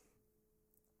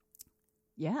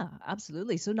 Yeah,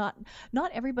 absolutely. So not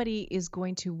everybody is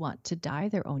going to want to dye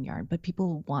their own yarn, but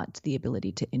people want the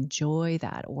ability to enjoy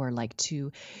that, or like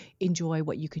to enjoy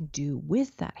what you can do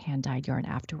with that hand dyed yarn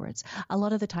afterwards. A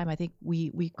lot of the time, I think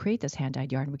we create this hand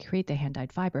dyed yarn, we create the hand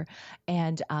dyed fiber,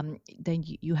 and then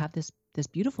you have this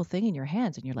beautiful thing in your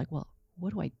hands, and you're like, well,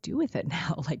 what do I do with it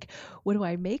now? Like, what do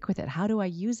I make with it? How do I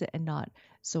use it and not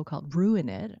so-called ruin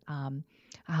it?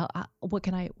 what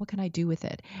can I do with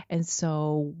it? And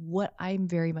so what I'm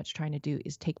very much trying to do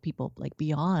is take people like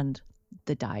beyond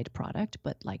the dyed product,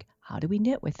 but like, how do we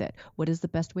knit with it? What is the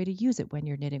best way to use it when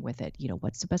you're knitting with it?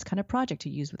 What's the best kind of project to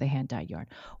use with a hand dyed yarn?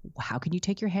 How can you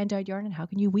take your hand dyed yarn and how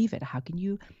can you weave it? How can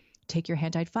you take your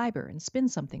hand dyed fiber and spin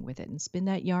something with it and spin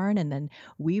that yarn and then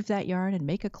weave that yarn and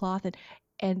make a cloth,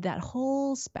 and that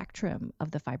whole spectrum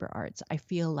of the fiber arts? I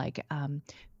feel like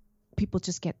people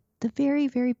just get the very,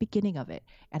 very beginning of it.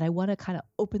 And I want to kind of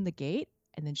open the gate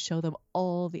and then show them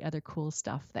all the other cool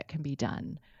stuff that can be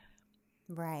done.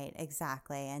 Right,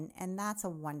 exactly. And that's a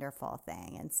wonderful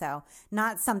thing. And so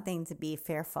not something to be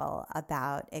fearful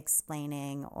about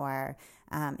explaining or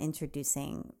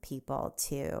introducing people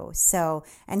to. So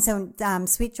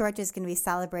Sweet Georgia is going to be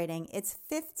celebrating its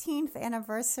 15th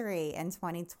anniversary in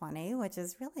 2020, which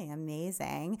is really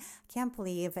amazing. Can't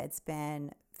believe it's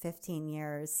been 15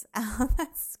 years.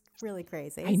 That's really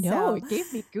crazy. I know. It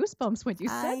gave me goosebumps when you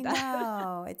said that. I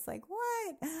know. It's like, what?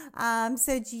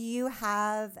 So do you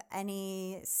have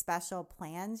any special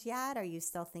plans yet? Are you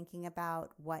still thinking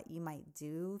about what you might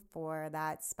do for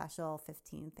that special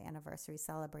 15th anniversary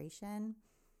celebration?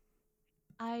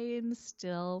 I am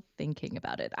still thinking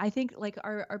about it. I think like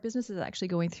our business is actually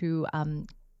going through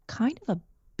kind of a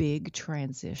big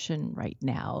transition right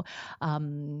now.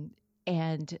 And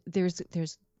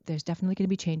there's definitely going to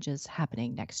be changes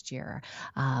happening next year.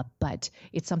 But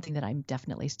it's something that I'm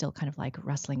definitely still kind of like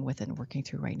wrestling with and working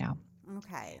through right now.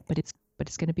 Okay. But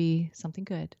it's going to be something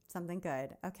good. Something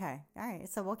good. Okay. All right.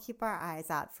 So we'll keep our eyes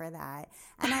out for that.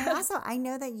 And I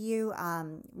know that you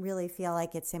really feel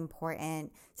like it's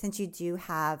important since you do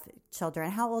have children.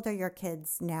 How old are your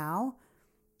kids now?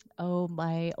 Oh,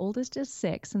 my oldest is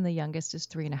 6 and the youngest is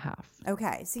 3.5.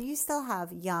 Okay. So you still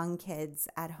have young kids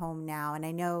at home now. And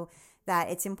I know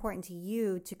that it's important to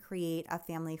you to create a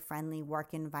family-friendly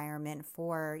work environment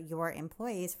for your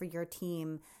employees, for your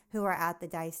team who are at the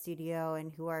dye studio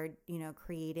and who are,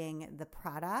 creating the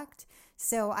product.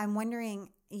 So I'm wondering,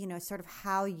 sort of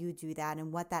how you do that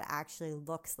and what that actually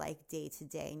looks like day to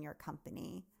day in your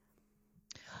company.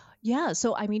 Yeah.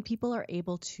 So, I mean, people are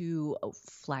able to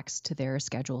flex to their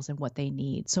schedules and what they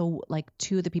need. So, like,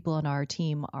 2 of the people on our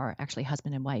team are actually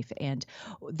husband and wife, and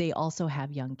they also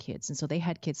have young kids. And so they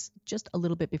had kids just a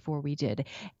little bit before we did.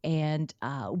 And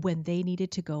when they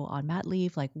needed to go on mat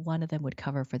leave, like one of them would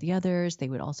cover for the others. They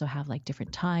would also have like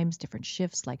different times, different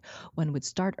shifts. Like one would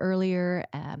start earlier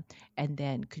and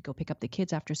then could go pick up the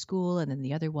kids after school. And then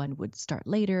the other one would start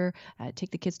later, take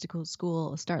the kids to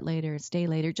school, start later, stay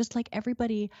later, just like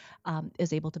everybody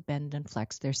is able to bend and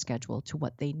flex their schedule to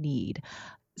what they need.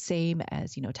 Same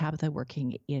as, Tabitha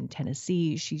working in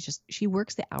Tennessee. She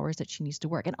works the hours that she needs to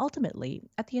work. And ultimately,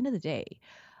 at the end of the day,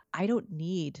 I don't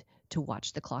need to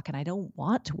watch the clock and I don't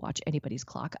want to watch anybody's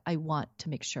clock. I want to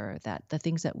make sure that the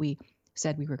things that we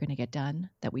said we were going to get done,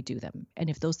 that we do them. And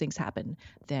if those things happen,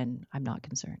 then I'm not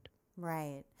concerned.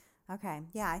 Right. Okay.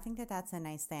 Yeah, I think that that's a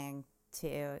nice thing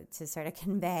to sort of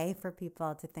convey for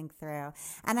people to think through.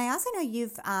 And I also know you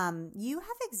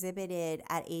have exhibited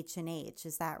at H&H,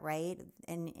 is that right?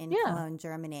 In Cologne,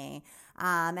 Germany.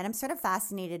 And I'm sort of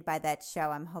fascinated by that show.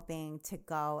 I'm hoping to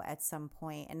go at some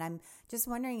point. And I'm just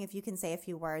wondering if you can say a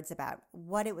few words about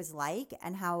what it was like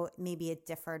and how maybe it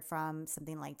differed from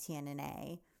something like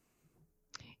TNNA.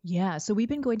 Yeah, so we've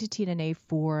been going to TNNA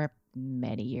for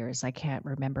many years. I can't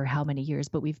remember how many years,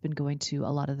 but we've been going to a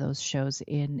lot of those shows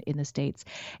in the States.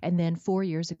 And then 4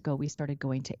 years ago, we started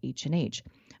going to H&H.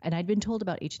 And I'd been told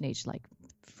about H&H like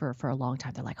for a long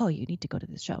time. They're like, oh, you need to go to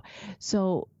this show.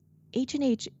 So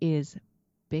H&H is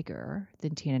bigger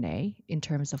than TNNA in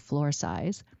terms of floor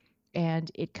size. And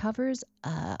it covers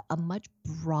a much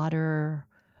broader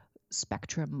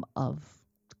spectrum of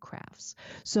crafts.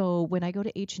 So when I go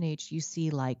to H&H, you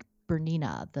see like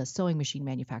Bernina, the sewing machine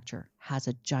manufacturer, has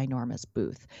a ginormous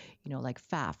booth. Like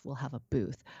Pfaff will have a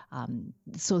booth.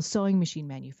 So sewing machine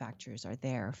manufacturers are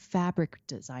there. Fabric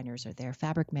designers are there.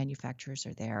 Fabric manufacturers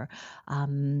are there.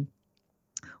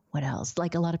 What else?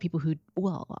 Like a lot of people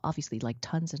obviously like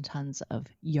tons and tons of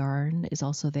yarn is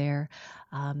also there.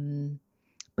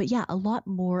 But yeah, a lot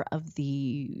more of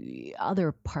the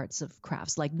other parts of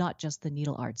crafts, like not just the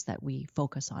needle arts that we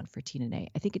focus on for TNNA.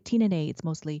 I think at TNNA, it's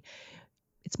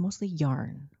mostly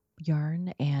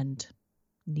yarn and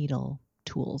needle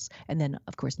tools. And then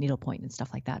of course, needlepoint and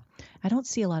stuff like that. I don't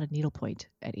see a lot of needlepoint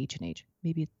at H&H.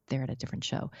 Maybe they're at a different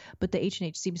show, but the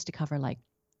H&H seems to cover like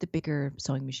the bigger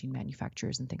sewing machine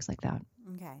manufacturers and things like that.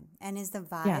 Okay. And is the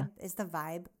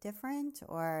vibe different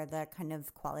or the kind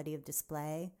of quality of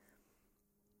display?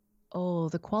 Oh,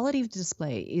 the quality of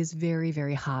display is very,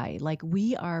 very high. Like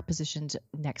we are positioned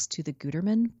next to the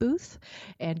Gutermann booth,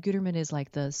 and Gutermann is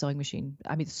like the sewing machine,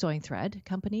 I mean, sewing thread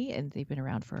company, and they've been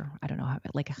around for, I don't know,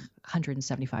 like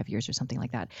 175 years or something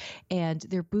like that. And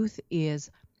their booth is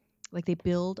like they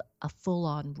build a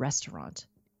full-on restaurant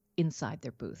inside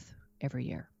their booth every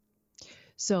year.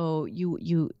 So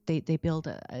they build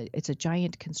it's a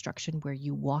giant construction where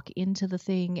you walk into the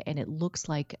thing and it looks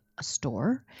like a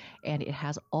store, and it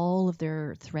has all of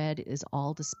their thread is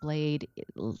all displayed.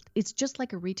 It's just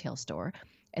like a retail store.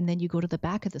 And then you go to the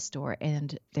back of the store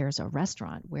and there's a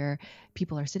restaurant where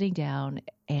people are sitting down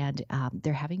and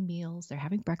they're having meals, they're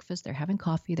having breakfast, they're having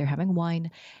coffee, they're having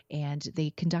wine, and they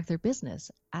conduct their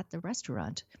business at the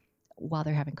restaurant while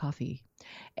they're having coffee.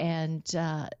 And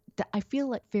I feel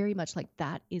like very much like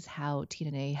that is how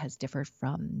TNA has differed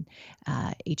from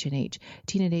H&H.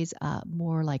 TNA's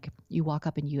more like you walk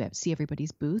up and you see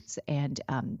everybody's booths, and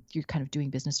you're kind of doing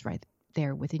business right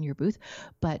there within your booth.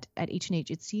 But at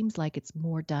H&H, it seems like it's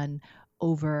more done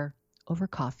over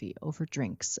coffee, over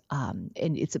drinks, and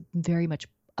it's very much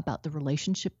about the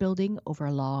relationship building over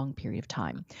a long period of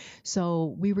time.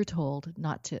 So we were told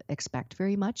not to expect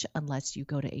very much unless you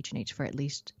go to H&H for at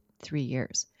least 3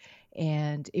 years.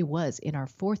 And it was in our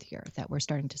 4th year that we're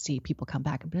starting to see people come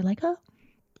back and be like, oh,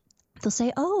 they'll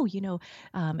say, oh,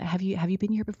 have you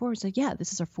been here before? So yeah,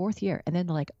 this is our 4th year. And then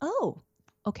they're like, oh,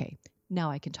 okay,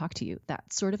 now I can talk to you.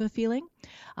 That sort of a feeling.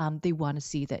 They want to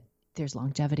see that there's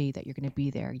longevity, that you're going to be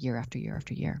there year after year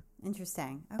after year.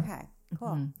 Interesting. Okay,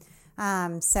 cool.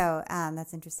 So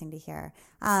that's interesting to hear.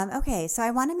 Okay, so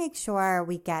I want to make sure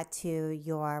we get to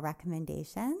your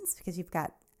recommendations because you've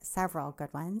got several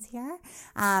good ones here.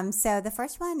 So the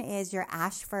first one is your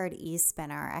Ashford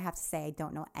e-spinner. I have to say I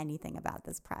don't know anything about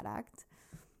this product.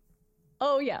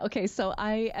 Oh, yeah. Okay. So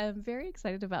I am very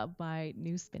excited about my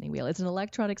new spinning wheel. It's an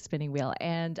electronic spinning wheel.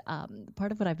 And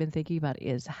part of what I've been thinking about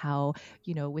is how,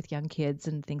 with young kids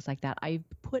and things like that, I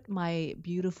put my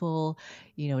beautiful,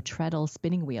 treadle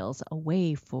spinning wheels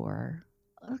away for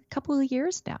a couple of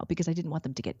years now because I didn't want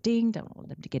them to get dinged. I don't want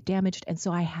them to get damaged. And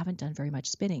so I haven't done very much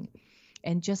spinning.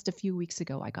 And just a few weeks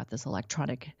ago, I got this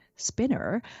electronic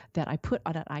spinner that I put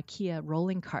on an IKEA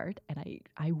rolling cart, and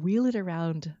I wheel it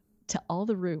around to all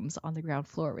the rooms on the ground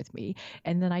floor with me.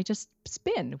 And then I just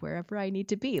spin wherever I need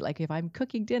to be. Like if I'm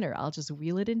cooking dinner, I'll just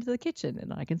wheel it into the kitchen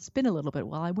and I can spin a little bit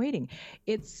while I'm waiting.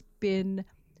 It's been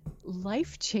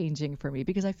life-changing for me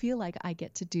because I feel like I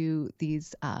get to do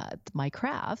these my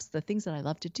crafts, the things that I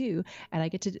love to do, and I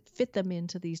get to fit them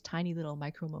into these tiny little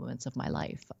micro moments of my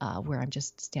life where I'm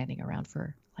just standing around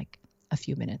for like a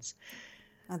few minutes.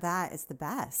 Oh, that is the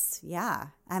best. Yeah.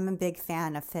 I'm a big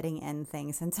fan of fitting in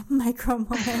things into micro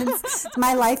moments.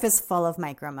 My life is full of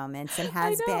micro moments and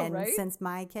has been right? Since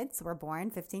my kids were born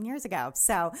 15 years ago.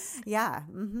 So yeah,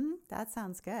 that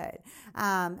sounds good.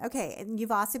 Okay. And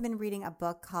you've also been reading a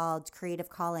book called Creative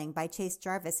Calling by Chase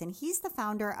Jarvis, and he's the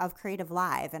founder of Creative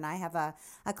Live. And I have a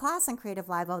class on Creative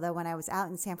Live, although when I was out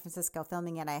in San Francisco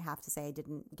filming it, I have to say I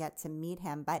didn't get to meet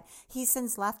him, but he's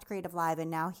since left Creative Live and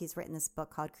now he's written this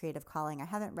book called Creative Calling. I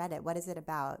haven't read it. What is it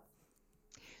about?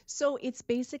 So it's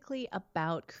basically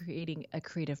about creating a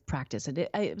creative practice. And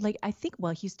I think,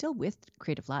 well, he's still with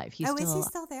Creative Live. Is he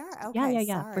still there? Okay,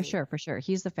 yeah. For sure.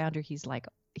 He's the founder. He's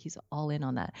all in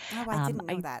on that. Oh, I didn't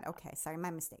know that. Okay. Sorry.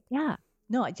 My mistake. Yeah.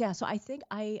 No, yeah. So I think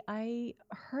I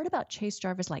heard about Chase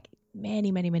Jarvis like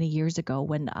many, many, many years ago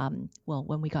when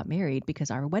we got married,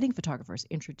 because our wedding photographers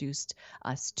introduced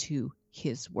us to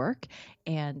his work,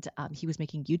 and he was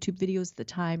making YouTube videos at the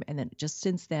time. And then just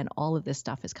since then, all of this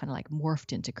stuff is kind of like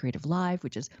morphed into Creative Live,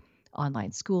 which is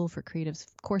online school for creative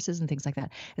courses and things like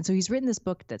that. And so he's written this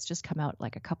book that's just come out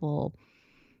like a couple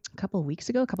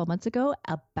months ago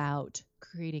about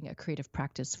creating a creative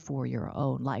practice for your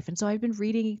own life. And so I've been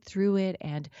reading through it,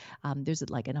 and there's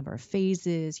like a number of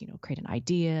phases, create an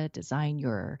idea, design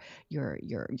your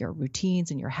routines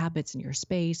and your habits and your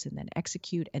space, and then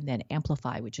execute, and then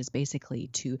amplify, which is basically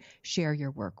to share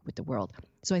your work with the world.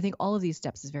 So I think all of these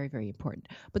steps is very, very important.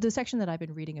 But the section that I've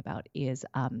been reading about is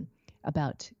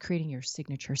about creating your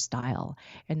signature style.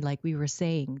 And like we were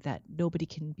saying, that nobody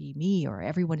can be me, or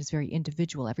everyone is very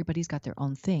individual. Everybody's got their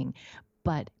own thing.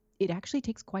 But it actually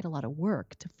takes quite a lot of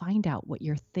work to find out what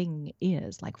your thing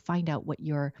is, like find out what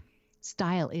your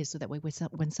style is, so that way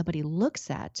when somebody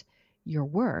looks at your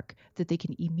work, that they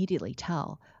can immediately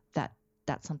tell that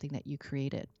that's something that you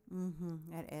created.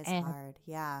 It is hard.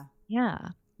 Yeah.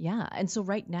 Yeah. And so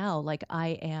right now, like I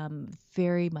am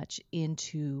very much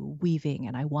into weaving,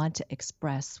 and I want to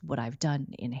express what I've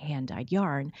done in hand-dyed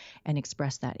yarn and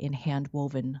express that in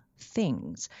hand-woven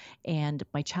things. And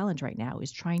my challenge right now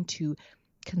is trying to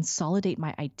consolidate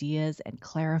my ideas and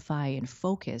clarify and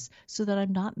focus so that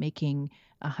I'm not making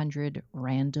 100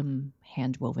 random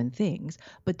hand-woven things,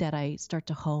 but that I start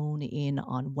to hone in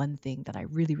on one thing that I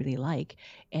really, really like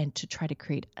and to try to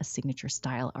create a signature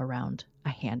style around a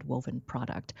hand-woven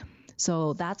product.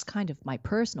 So that's kind of my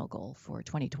personal goal for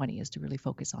 2020, is to really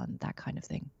focus on that kind of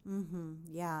thing. Mm-hmm.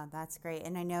 Yeah, that's great.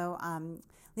 And I know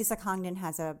Lisa Congdon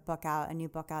has a new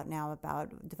book out now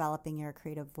about developing your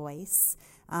creative voice.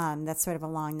 That's sort of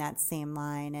along that same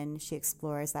line, and she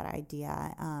explores that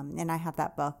idea. And I have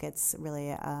that book. It's really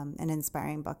an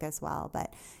inspiring book as well.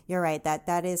 But you're right,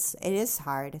 it is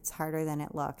hard. It's harder than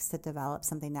it looks to develop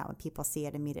something that when people see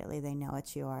it immediately, they know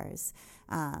it's yours.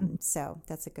 So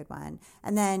that's a good one.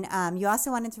 And then you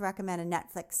also wanted to recommend a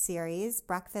Netflix series,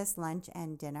 Breakfast, Lunch,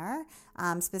 and Dinner,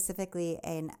 specifically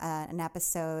an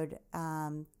episode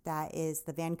that is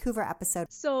the Vancouver episode.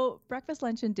 So Breakfast,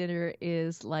 Lunch, and Dinner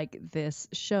is like this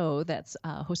show that's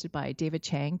hosted by David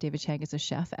Chang. David Chang is a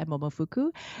chef at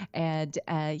Momofuku, and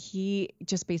he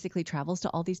just basically travels to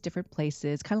all these different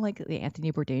places, kind of like the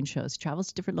Anthony Bourdain shows. He travels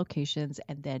to different locations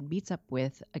and then meets up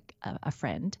with a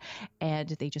friend, and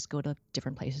they just go to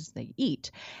different places they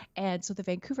eat. And so the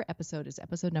Vancouver episode is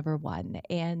episode number 1,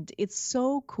 and it's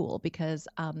so cool because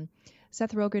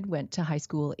Seth Rogen went to high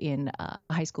school in a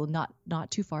high school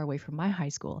not too far away from my high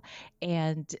school.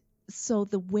 And so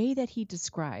the way that he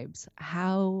describes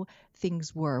how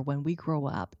things were when we grow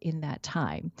up in that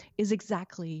time is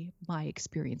exactly my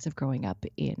experience of growing up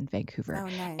in Vancouver. Oh,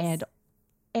 nice.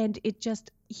 And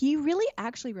he really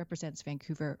actually represents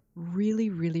Vancouver really,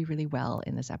 really, really well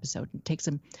in this episode, and takes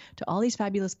him to all these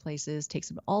fabulous places, takes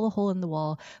him all the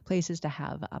hole-in-the-wall places to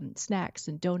have snacks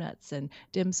and donuts and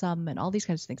dim sum and all these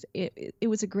kinds of things. It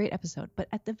was a great episode. But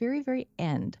at the very, very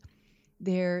end,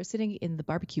 they're sitting in the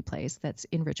barbecue place that's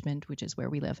in Richmond, which is where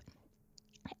we live,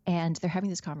 and they're having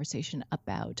this conversation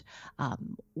about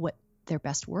what their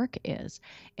best work is.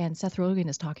 And Seth Rogen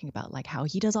is talking about like how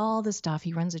he does all this stuff.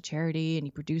 He runs a charity and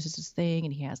he produces his thing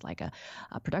and he has like a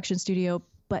production studio.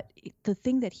 But the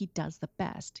thing that he does the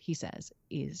best, he says,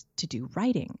 is to do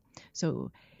writing.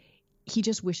 So he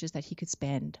just wishes that he could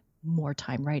spend more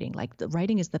time writing. Like the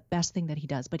writing is the best thing that he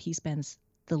does, but he spends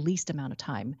the least amount of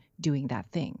time doing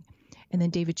that thing. And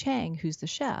then David Chang, who's the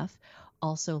chef,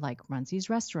 also like runs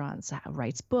these restaurants,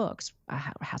 writes books,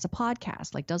 has a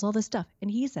podcast, like does all this stuff.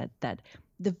 And he said that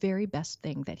the very best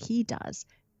thing that he does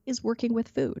is working with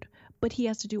food, but he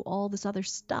has to do all this other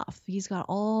stuff. He's got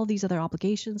all these other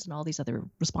obligations and all these other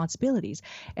responsibilities.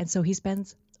 And so he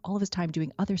spends all of his time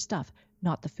doing other stuff,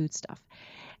 not the food stuff.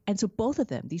 And so both of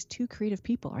them, these two creative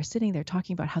people, are sitting there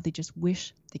talking about how they just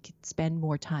wish they could spend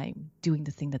more time doing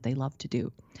the thing that they love to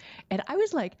do. And I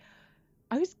was like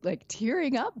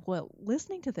tearing up while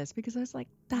listening to this, because I was like,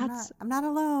 I'm not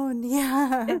alone.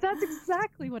 Yeah. That's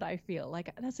exactly what I feel.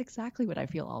 Like, that's exactly what I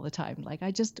feel all the time. Like,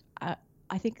 I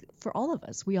think for all of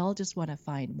us, we all just want to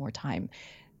find more time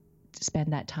to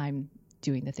spend that time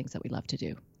doing the things that we love to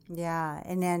do. Yeah.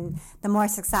 And then the more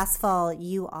successful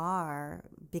you are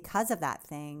because of that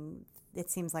thing, it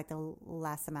seems like the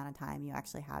less amount of time you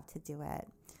actually have to do it.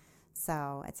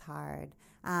 So it's hard.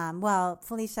 Well,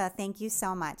 Felicia, thank you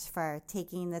so much for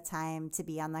taking the time to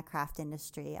be on the Craft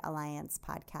Industry Alliance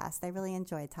podcast. I really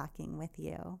enjoyed talking with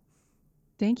you.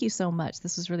 Thank you so much.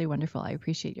 This was really wonderful. I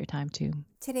appreciate your time too.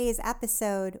 Today's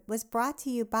episode was brought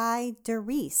to you by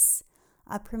Doris,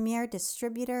 a premier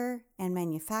distributor and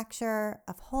manufacturer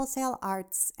of wholesale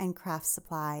arts and craft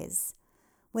supplies.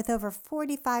 With over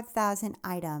 45,000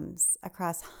 items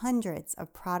across hundreds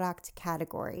of product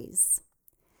categories.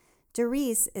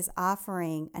 Doris is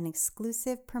offering an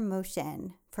exclusive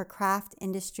promotion for Craft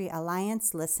Industry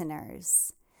Alliance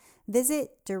listeners.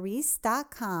 Visit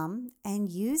Doris.com and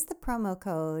use the promo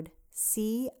code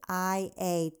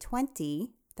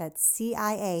CIA20, that's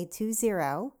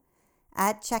CIA20,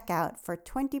 at checkout for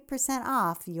 20%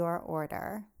 off your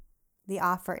order. The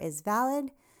offer is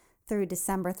valid through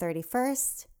December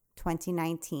 31st,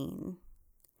 2019.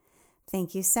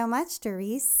 Thank you so much,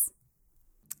 Doris.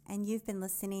 And you've been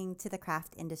listening to the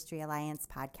Craft Industry Alliance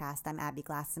podcast. I'm Abby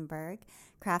Glassenberg.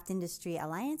 Craft Industry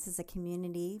Alliance is a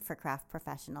community for craft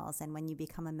professionals. And when you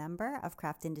become a member of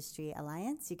Craft Industry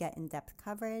Alliance, you get in-depth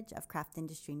coverage of craft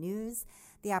industry news,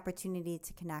 the opportunity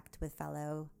to connect with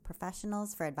fellow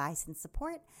professionals for advice and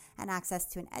support, and access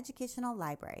to an educational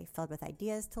library filled with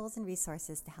ideas, tools, and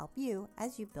resources to help you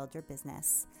as you build your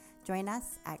business. Join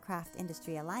us at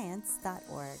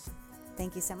craftindustryalliance.org.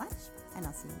 Thank you so much, and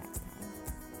I'll see you next time.